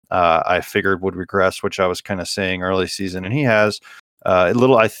 I figured would regress, which I was kind of saying early season, and he has a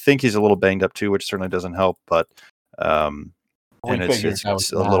little. I think he's a little banged up too, which certainly doesn't help. But and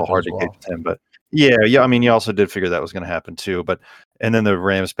it's a little hard to get him. But yeah. I mean, you also did figure that was going to happen too. But and then the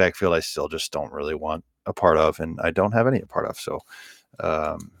Rams backfield, I still just don't really want a part of, and I don't have any a part of. So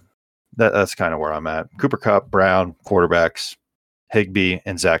that's kind of where I'm at. Cooper Kupp, Brown, quarterbacks. Higbee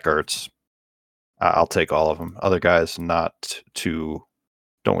and Zach Ertz. I'll take all of them. Other guys, don't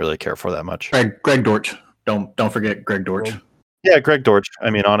really care for that much. Greg Dortch. Don't forget Greg Dortch. Yeah, Greg Dortch. I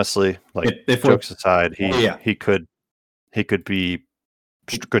mean, honestly, jokes aside, he could be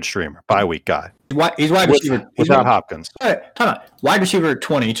a good streamer, bye-week guy. He's wide receiver without Hopkins. All right, time out. Wide receiver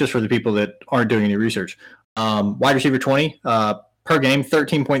 20, just for the people that aren't doing any research. Wide receiver 20, per game,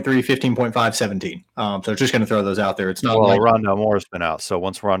 13.3, 15.5, 17. So just going to throw those out there. It's not Rondale Moore's been out. So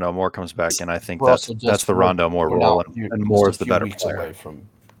once Rondale Moore comes back, and I think that's the Rondale Moore role, and Moore is the better player.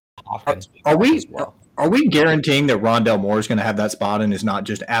 Are we guaranteeing that Rondale Moore is going to have that spot and is not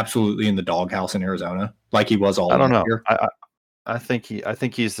just absolutely in the doghouse in Arizona like he was all? I don't know. I think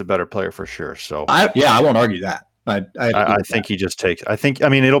he's the better player for sure. So I won't argue that. I think he just takes. I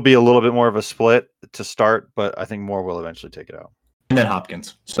mean, it'll be a little bit more of a split to start, but I think Moore will eventually take it out. And then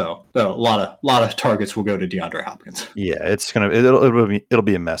Hopkins. So a lot of targets will go to DeAndre Hopkins. Yeah, it'll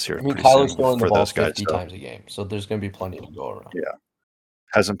be a mess here. I mean, Kyler's throwing the ball 50 times a game, so there's going to be plenty to go around. Yeah,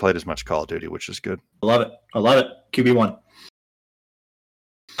 hasn't played as much Call of Duty, which is good. I love it. QB1.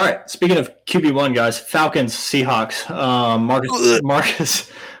 All right. Speaking of QB1, guys, Falcons, Seahawks.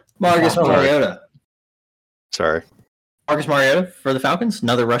 Marcus Mariota. Sorry. Marcus Mariota for the Falcons,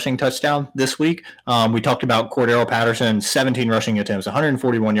 another rushing touchdown this week. We talked about Cordero Patterson, 17 rushing attempts,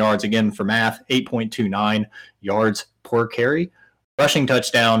 141 yards. Again, for math, 8.29 yards per carry. Rushing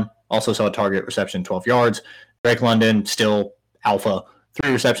touchdown, also saw a target reception, 12 yards. Drake London, still alpha,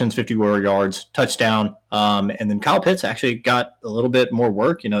 3 receptions, 54 yards, touchdown. And then Kyle Pitts actually got a little bit more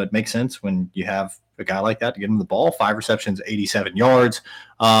work. It makes sense when you have a guy like that to get him the ball. 5 receptions, 87 yards.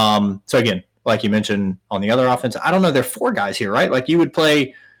 So again, like you mentioned on the other offense, I don't know. There are 4 guys here, right? Like you would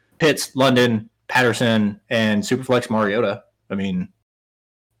play Pitts, London, Patterson, and Superflex Mariota. I mean,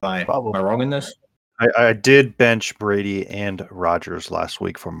 am I wrong in this? I did bench Brady and Rodgers last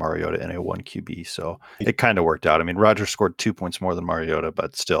week for Mariota in a 1 QB, so it kind of worked out. I mean, Rodgers scored 2 points more than Mariota,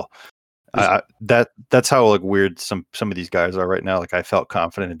 but still, that's how weird some of these guys are right now. Like I felt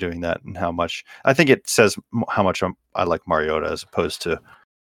confident in doing that, and how much I think it says how much I like Mariota as opposed to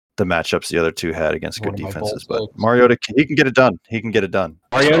the matchups the other two had against good defenses. But Mariota, he can get it done.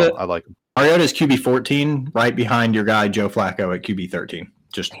 Mariota, so I like him. Mariota's QB 14, right behind your guy Joe Flacco at QB 13.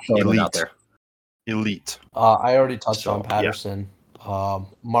 Just throwing it out there. Elite. I already touched on Patterson. Yeah.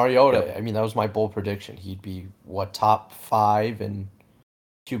 Mariota, I mean, that was my bold prediction. He'd be top 5 in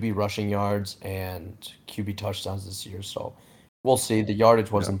QB rushing yards and QB touchdowns this year. So we'll see. The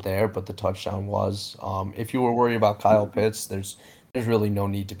yardage wasn't there, but the touchdown was. If you were worried about Kyle Pitts, there's really no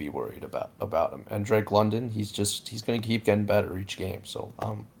need to be worried about him. And Drake London, he's going to keep getting better each game. So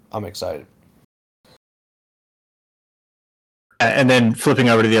I'm excited. And then flipping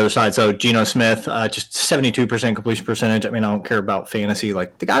over to the other side, so Geno Smith, just 72% completion percentage. I mean, I don't care about fantasy.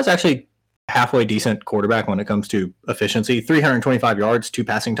 Like the guy's actually halfway decent quarterback when it comes to efficiency. 325 yards, 2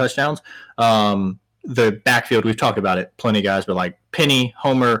 passing touchdowns. the backfield, we've talked about it, plenty of guys, but like Penny,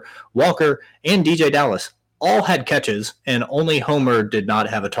 Homer, Walker, and DJ Dallas all had catches, and only Homer did not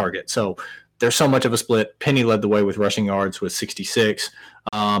have a target. So there's so much of a split. Penny led the way with rushing yards with 66.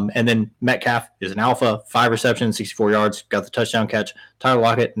 And then Metcalf is an alpha, 5 receptions, 64 yards, got the touchdown catch. Tyler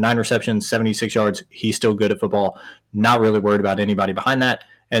Lockett, 9 receptions, 76 yards. He's still good at football. Not really worried about anybody behind that.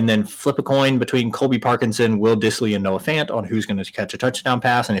 And then flip a coin between Colby Parkinson, Will Dissly, and Noah Fant on who's going to catch a touchdown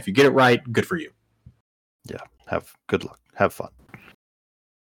pass. And if you get it right, good for you. Yeah, have good luck. Have fun.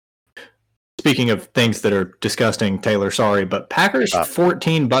 Speaking of things that are disgusting, Taylor, sorry, but Packers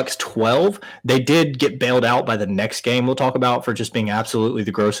 $14.12. They did get bailed out by the next game we'll talk about for just being absolutely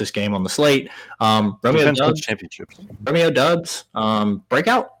the grossest game on the slate. Romeo Dubs,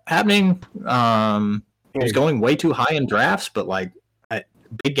 breakout happening. He's going way too high in drafts, but like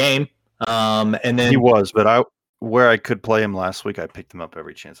big game. And then he was, but where I could play him last week, I picked him up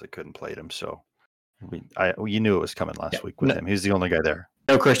every chance I could and played him. So you knew it was coming last week with him. He's the only guy there.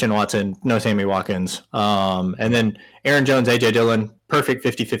 No Christian Watson, no Sammy Watkins. And then Aaron Jones, A.J. Dillon, perfect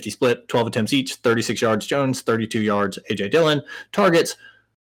 50-50 split, 12 attempts each, 36 yards Jones, 32 yards A.J. Dillon. Targets,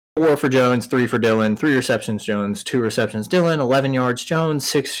 4 for Jones, 3 for Dillon, 3 receptions Jones, 2 receptions Dillon, 11 yards Jones,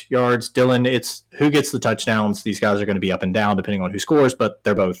 6 yards Dillon. It's who gets the touchdowns. These guys are going to be up and down depending on who scores, but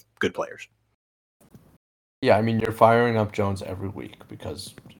they're both good players. Yeah, I mean, you're firing up Jones every week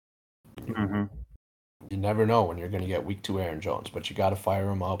because you never know when you're going to get week 2 Aaron Jones, but you got to fire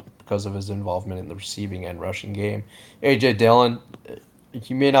him up because of his involvement in the receiving and rushing game. A.J. Dillon,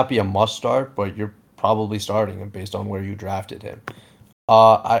 he may not be a must start, but you're probably starting him based on where you drafted him.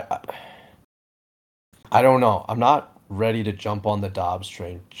 I don't know. I'm not ready to jump on the Dobbs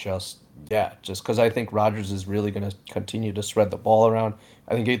train just yet, just because I think Rodgers is really going to continue to spread the ball around.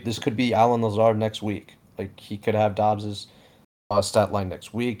 I think this could be Alan Lazard next week. Like, he could have Dobbs's stat line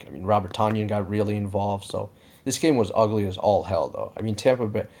next week. I mean, Robert Tonyan got really involved, so this game was ugly as all hell, though. I mean, Tampa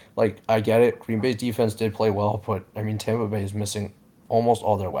Bay, like, I get it. Green Bay's defense did play well, but, I mean, Tampa Bay is missing almost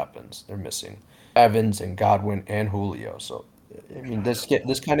all their weapons. They're missing Evans and Godwin and Julio, so, I mean, this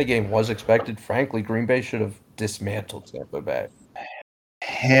kind of game was expected. Frankly, Green Bay should have dismantled Tampa Bay.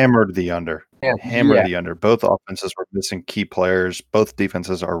 Hammered the under. The under. Both offenses were missing key players. Both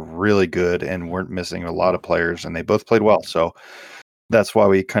defenses are really good and weren't missing a lot of players, and they both played well. So that's why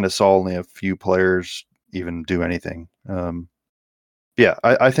we kind of saw only a few players even do anything.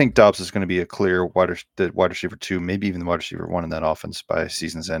 I think Dobbs is going to be a clear wide receiver 2, maybe even the wide receiver 1 in that offense by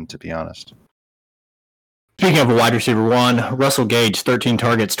season's end, to be honest. Speaking of a wide receiver 1, Russell Gage, 13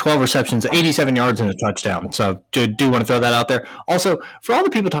 targets, 12 receptions, 87 yards, and a touchdown. So do want to throw that out there. Also, for all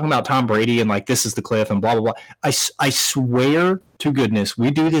the people talking about Tom Brady and like this is the cliff and blah, blah, blah, I swear to goodness, we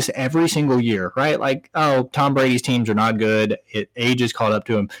do this every single year, right? Like, oh, Tom Brady's teams are not good. Age is caught up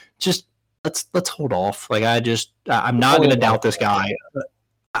to him. Just let's hold off. Like, I'm not going to doubt this guy.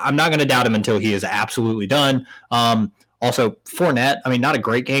 I'm not going to doubt him until he is absolutely done. Also, Fournette, I mean, not a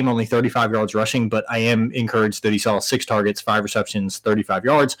great game, only 35 yards rushing, but I am encouraged that he saw 6 targets, 5 receptions, 35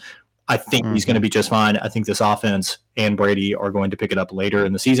 yards. I think he's going to be just fine. I think this offense and Brady are going to pick it up later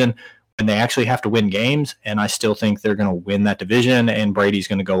in the season when they actually have to win games, and I still think they're going to win that division, and Brady's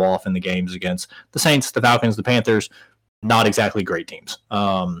going to go off in the games against the Saints, the Falcons, the Panthers. Not exactly great teams.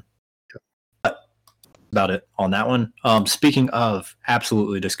 But about it on that one. Speaking of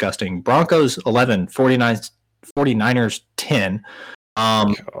absolutely disgusting, Broncos 11, 49ers 10.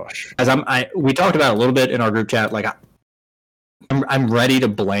 Gosh. As we talked about a little bit in our group chat. Like, I'm ready to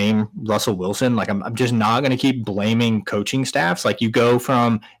blame Russell Wilson. Like, I'm just not going to keep blaming coaching staffs. Like, you go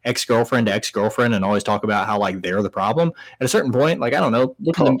from ex-girlfriend to ex-girlfriend and always talk about how like they're the problem. At a certain point, like, I don't know,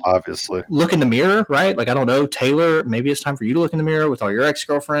 obviously look in the mirror, right? Like, I don't know, Taylor, maybe it's time for you to look in the mirror with all your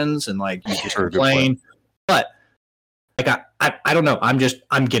ex-girlfriends and like you just complain. But like, I don't know.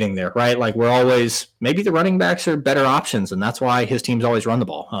 I'm getting there, right? Like, we're always, maybe the running backs are better options, and that's why his teams always run the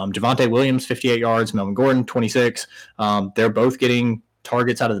ball. Javonte Williams, 58 yards, Melvin Gordon, 26. They're both getting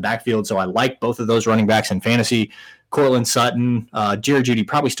targets out of the backfield, so I like both of those running backs in fantasy. Cortland Sutton, Jerry Jeudy,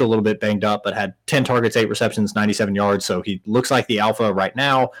 probably still a little bit banged up, but had 10 targets, 8 receptions, 97 yards, so he looks like the alpha right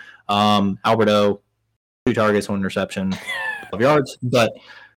now. Alberto, 2 targets, 1 reception, 12 yards. But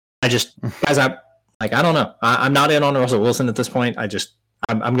I don't know. I'm not in on Russell Wilson at this point.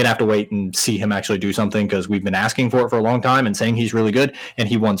 I'm going to have to wait and see him actually do something because we've been asking for it for a long time and saying he's really good. And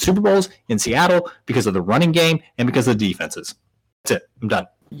he won Super Bowls in Seattle because of the running game and because of the defenses. That's it. I'm done.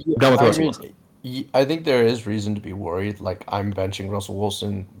 I'm done with Russell Wilson. I think there is reason to be worried. Like, I'm benching Russell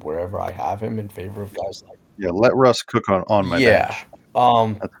Wilson wherever I have him in favor of guys like. Yeah, let Russ cook on my bench.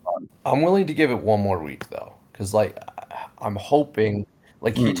 I'm willing to give it one more week though, because like I'm hoping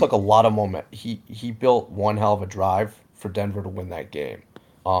Like he took a lot of moment. He built one hell of a drive for Denver to win that game.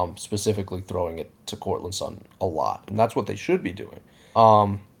 Specifically throwing it to Cortland Sutton a lot, and that's what they should be doing.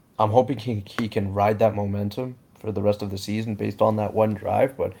 I'm hoping he can ride that momentum for the rest of the season based on that one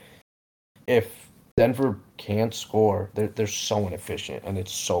drive. But if Denver can't score, they're so inefficient, and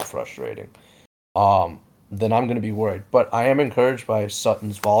it's so frustrating. Then I'm going to be worried. But I am encouraged by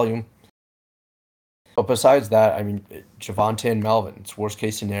Sutton's volume. But besides that, I mean, Javonte and Melvin, it's worst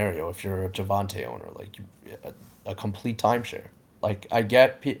case scenario if you're a Javonte owner, like a complete timeshare. Like I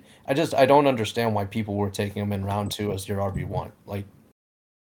don't understand why people were taking him in round 2 as your RB1. Like,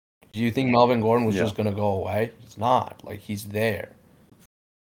 do you think Melvin Gordon was just going to go away? He's not. Like he's there.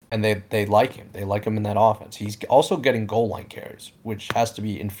 And they like him. They like him in that offense. He's also getting goal line carries, which has to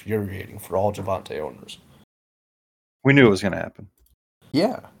be infuriating for all Javonte owners. We knew it was going to happen.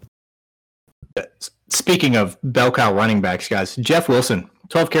 Yeah. Speaking of bell cow running backs, guys, Jeff Wilson,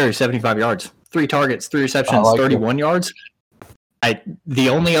 12 carries, 75 yards, 3 targets, 3 receptions, 31 yards. The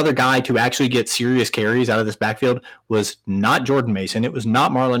only other guy to actually get serious carries out of this backfield was not Jordan Mason. It was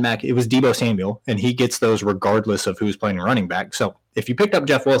not Marlon Mack. It was Deebo Samuel, and he gets those regardless of who's playing running back. So if you picked up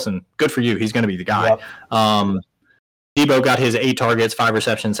Jeff Wilson, good for you. He's going to be the guy. Yep. Deebo got his 8 targets, 5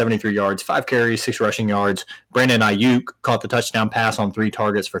 receptions, 73 yards, 5 carries, 6 rushing yards. Brandon Ayuk caught the touchdown pass on 3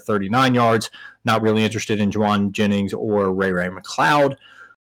 targets for 39 yards. Not really interested in Juwan Jennings or Ray McLeod.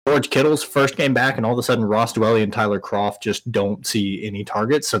 George Kittle's first game back, and all of a sudden Ross Dwelly and Tyler Kroft just don't see any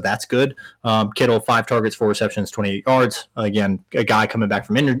targets, so that's good. Kittle, 5 targets, 4 receptions, 28 yards. Again, a guy coming back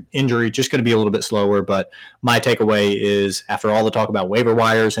from injury, just going to be a little bit slower, but my takeaway is after all the talk about waiver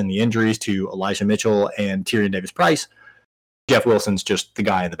wires and the injuries to Elijah Mitchell and Tyrion Davis-Price, Jeff Wilson's just the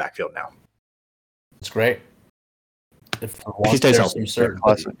guy in the backfield now. It's great. If he stays healthy.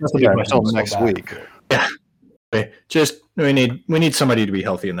 Until next week. Yeah. Just we need somebody to be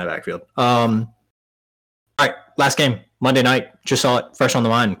healthy in that backfield. All right, last game, Monday night. Just saw it fresh on the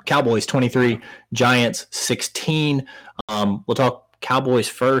mind. Cowboys 23, Giants 16. We'll talk Cowboys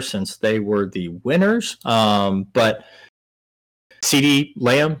first since they were the winners. But CeeDee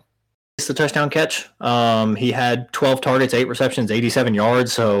Lamb is the touchdown catch. He had 12 targets, 8 receptions, 87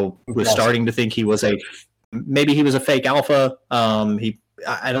 yards. So was starting to think he was maybe he was a fake alpha.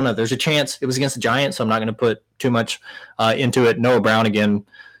 I don't know. There's a chance. It was against the Giants, so I'm not going to put too much into it. Noah Brown, again,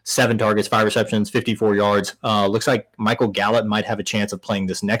 7 targets, 5 receptions, 54 yards. Looks like Michael Gallup might have a chance of playing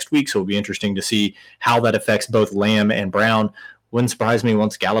this next week, so it'll be interesting to see how that affects both Lamb and Brown. Wouldn't surprise me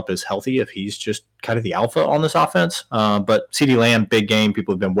once Gallup is healthy if he's just kind of the alpha on this offense. But CeeDee Lamb, big game.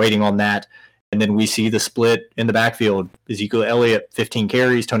 People have been waiting on that. And then we see the split in the backfield. Ezekiel Elliott, 15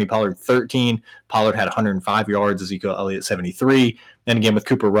 carries. Tony Pollard, 13. Pollard had 105 yards. Ezekiel Elliott, 73. And again, with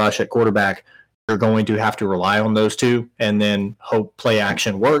Cooper Rush at quarterback, you're going to have to rely on those two and then hope play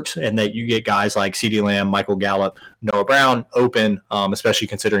action works and that you get guys like CeeDee Lamb, Michael Gallup, Noah Brown open, especially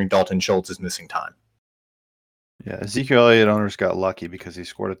considering Dalton Schultz is missing time. Yeah, Ezekiel Elliott owners got lucky because he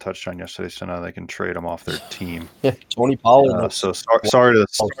scored a touchdown yesterday, so now they can trade him off their team. Yeah, Tony Pollard. So sorry to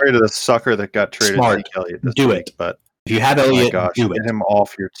the sucker that got traded. Smart. Ezekiel Elliott Do week, it. But if you have Elliott, do it. Get him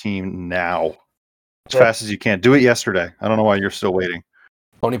off your team now, as fast as you can. Do it yesterday. I don't know why you're still waiting.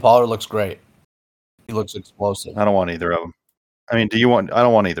 Tony Pollard looks great. He looks explosive. I don't want either of them. I mean, I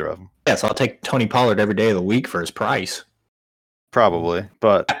don't want either of them. Yes, I'll take Tony Pollard every day of the week for his price. Probably,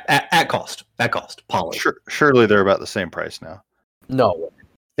 but at cost. At cost. Pollard. Surely they're about the same price now. No.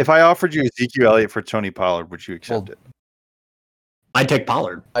 If I offered you Ezekiel Elliott for Tony Pollard, would you accept it? I'd take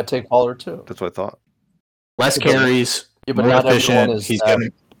Pollard. I'd take Pollard too. That's what I thought. Less carries, but more not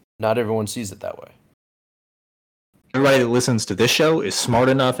efficient. Not everyone sees it that way. Everybody that listens to this show is smart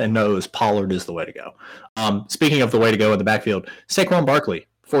enough and knows Pollard is the way to go. Speaking of the way to go in the backfield, Saquon Barkley,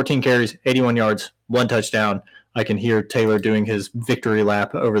 14 carries, 81 yards, 1 touchdown. I can hear Taylor doing his victory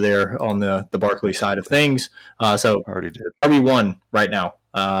lap over there on the Barkley side of things. So already did. RB1 right now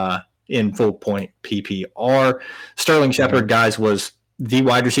in full point PPR. Sterling Shepard, guys, was the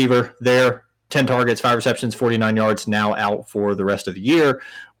wide receiver there. 10 targets, 5 receptions, 49 yards, now out for the rest of the year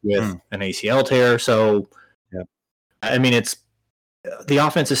with an ACL tear. So, I mean, it's the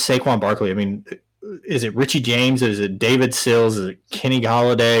offense is Saquon Barkley. I mean, is it Richie James? Is it David Sills? Is it Kenny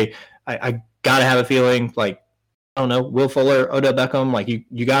Golladay? I got to have a feeling like, I don't know, Will Fuller, Odell Beckham, like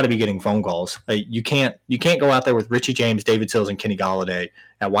you got to be getting phone calls. You can't go out there with Richie James, David Sills, and Kenny Golladay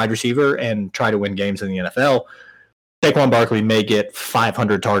at wide receiver and try to win games in the NFL. Saquon Barkley may get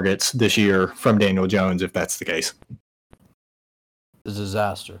 500 targets this year from Daniel Jones if that's the case. It's a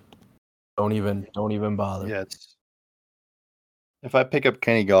disaster. Don't even bother. Yeah, if I pick up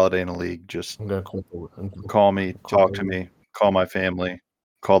Kenny Golladay in a league, just I'm gonna call me, talk to me, call my family.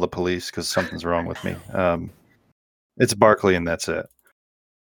 call the police because something's wrong with me. It's Barkley, and that's it.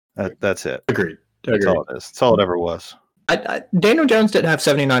 That's it. Agreed. That's all it is. That's all it ever was. Daniel Jones didn't have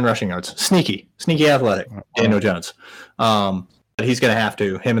 79 rushing yards. Sneaky athletic. Daniel Jones. But he's going to have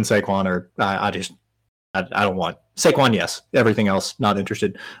to. Him and Saquon are. I don't want Saquon. Yes. Everything else, not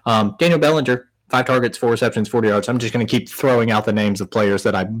interested. Daniel Bellinger, 5 targets, 4 receptions, 40 yards. I'm just going to keep throwing out the names of players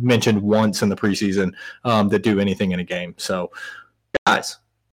that I mentioned once in the preseason that do anything in a game. So, guys,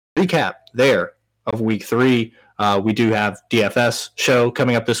 recap there of week 3. We do have DFS show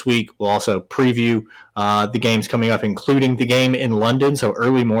coming up this week. We'll also preview the games coming up, including the game in London. So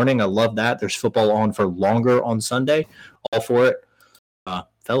early morning, I love that. There's football on for longer on Sunday. All for it.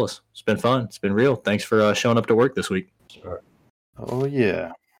 Fellas, it's been fun. It's been real. Thanks for showing up to work this week. Sure. Oh,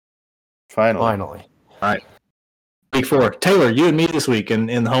 yeah. Finally. All right. Week 4. Taylor, you and me this week in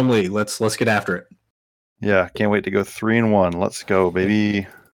the home league. Let's get after it. Yeah, can't wait to go 3-1. Let's go, baby.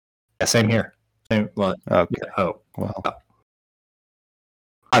 Yeah, same here. What? Okay. Yeah. Oh. Well. All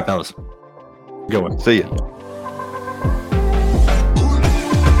right, fellas. Good one. See ya.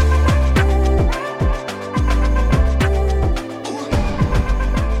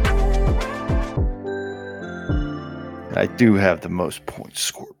 I do have the most points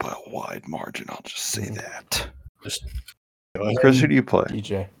scored by a wide margin. I'll just say that. Chris, who do you play?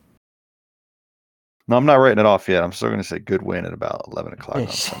 DJ. No, I'm not writing it off yet. I'm still going to say good win at about 11 o'clock on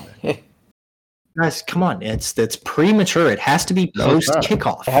Sunday. Guys, come on. It's premature. It has to be post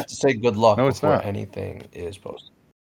kickoff. I have to say good luck before anything is posted.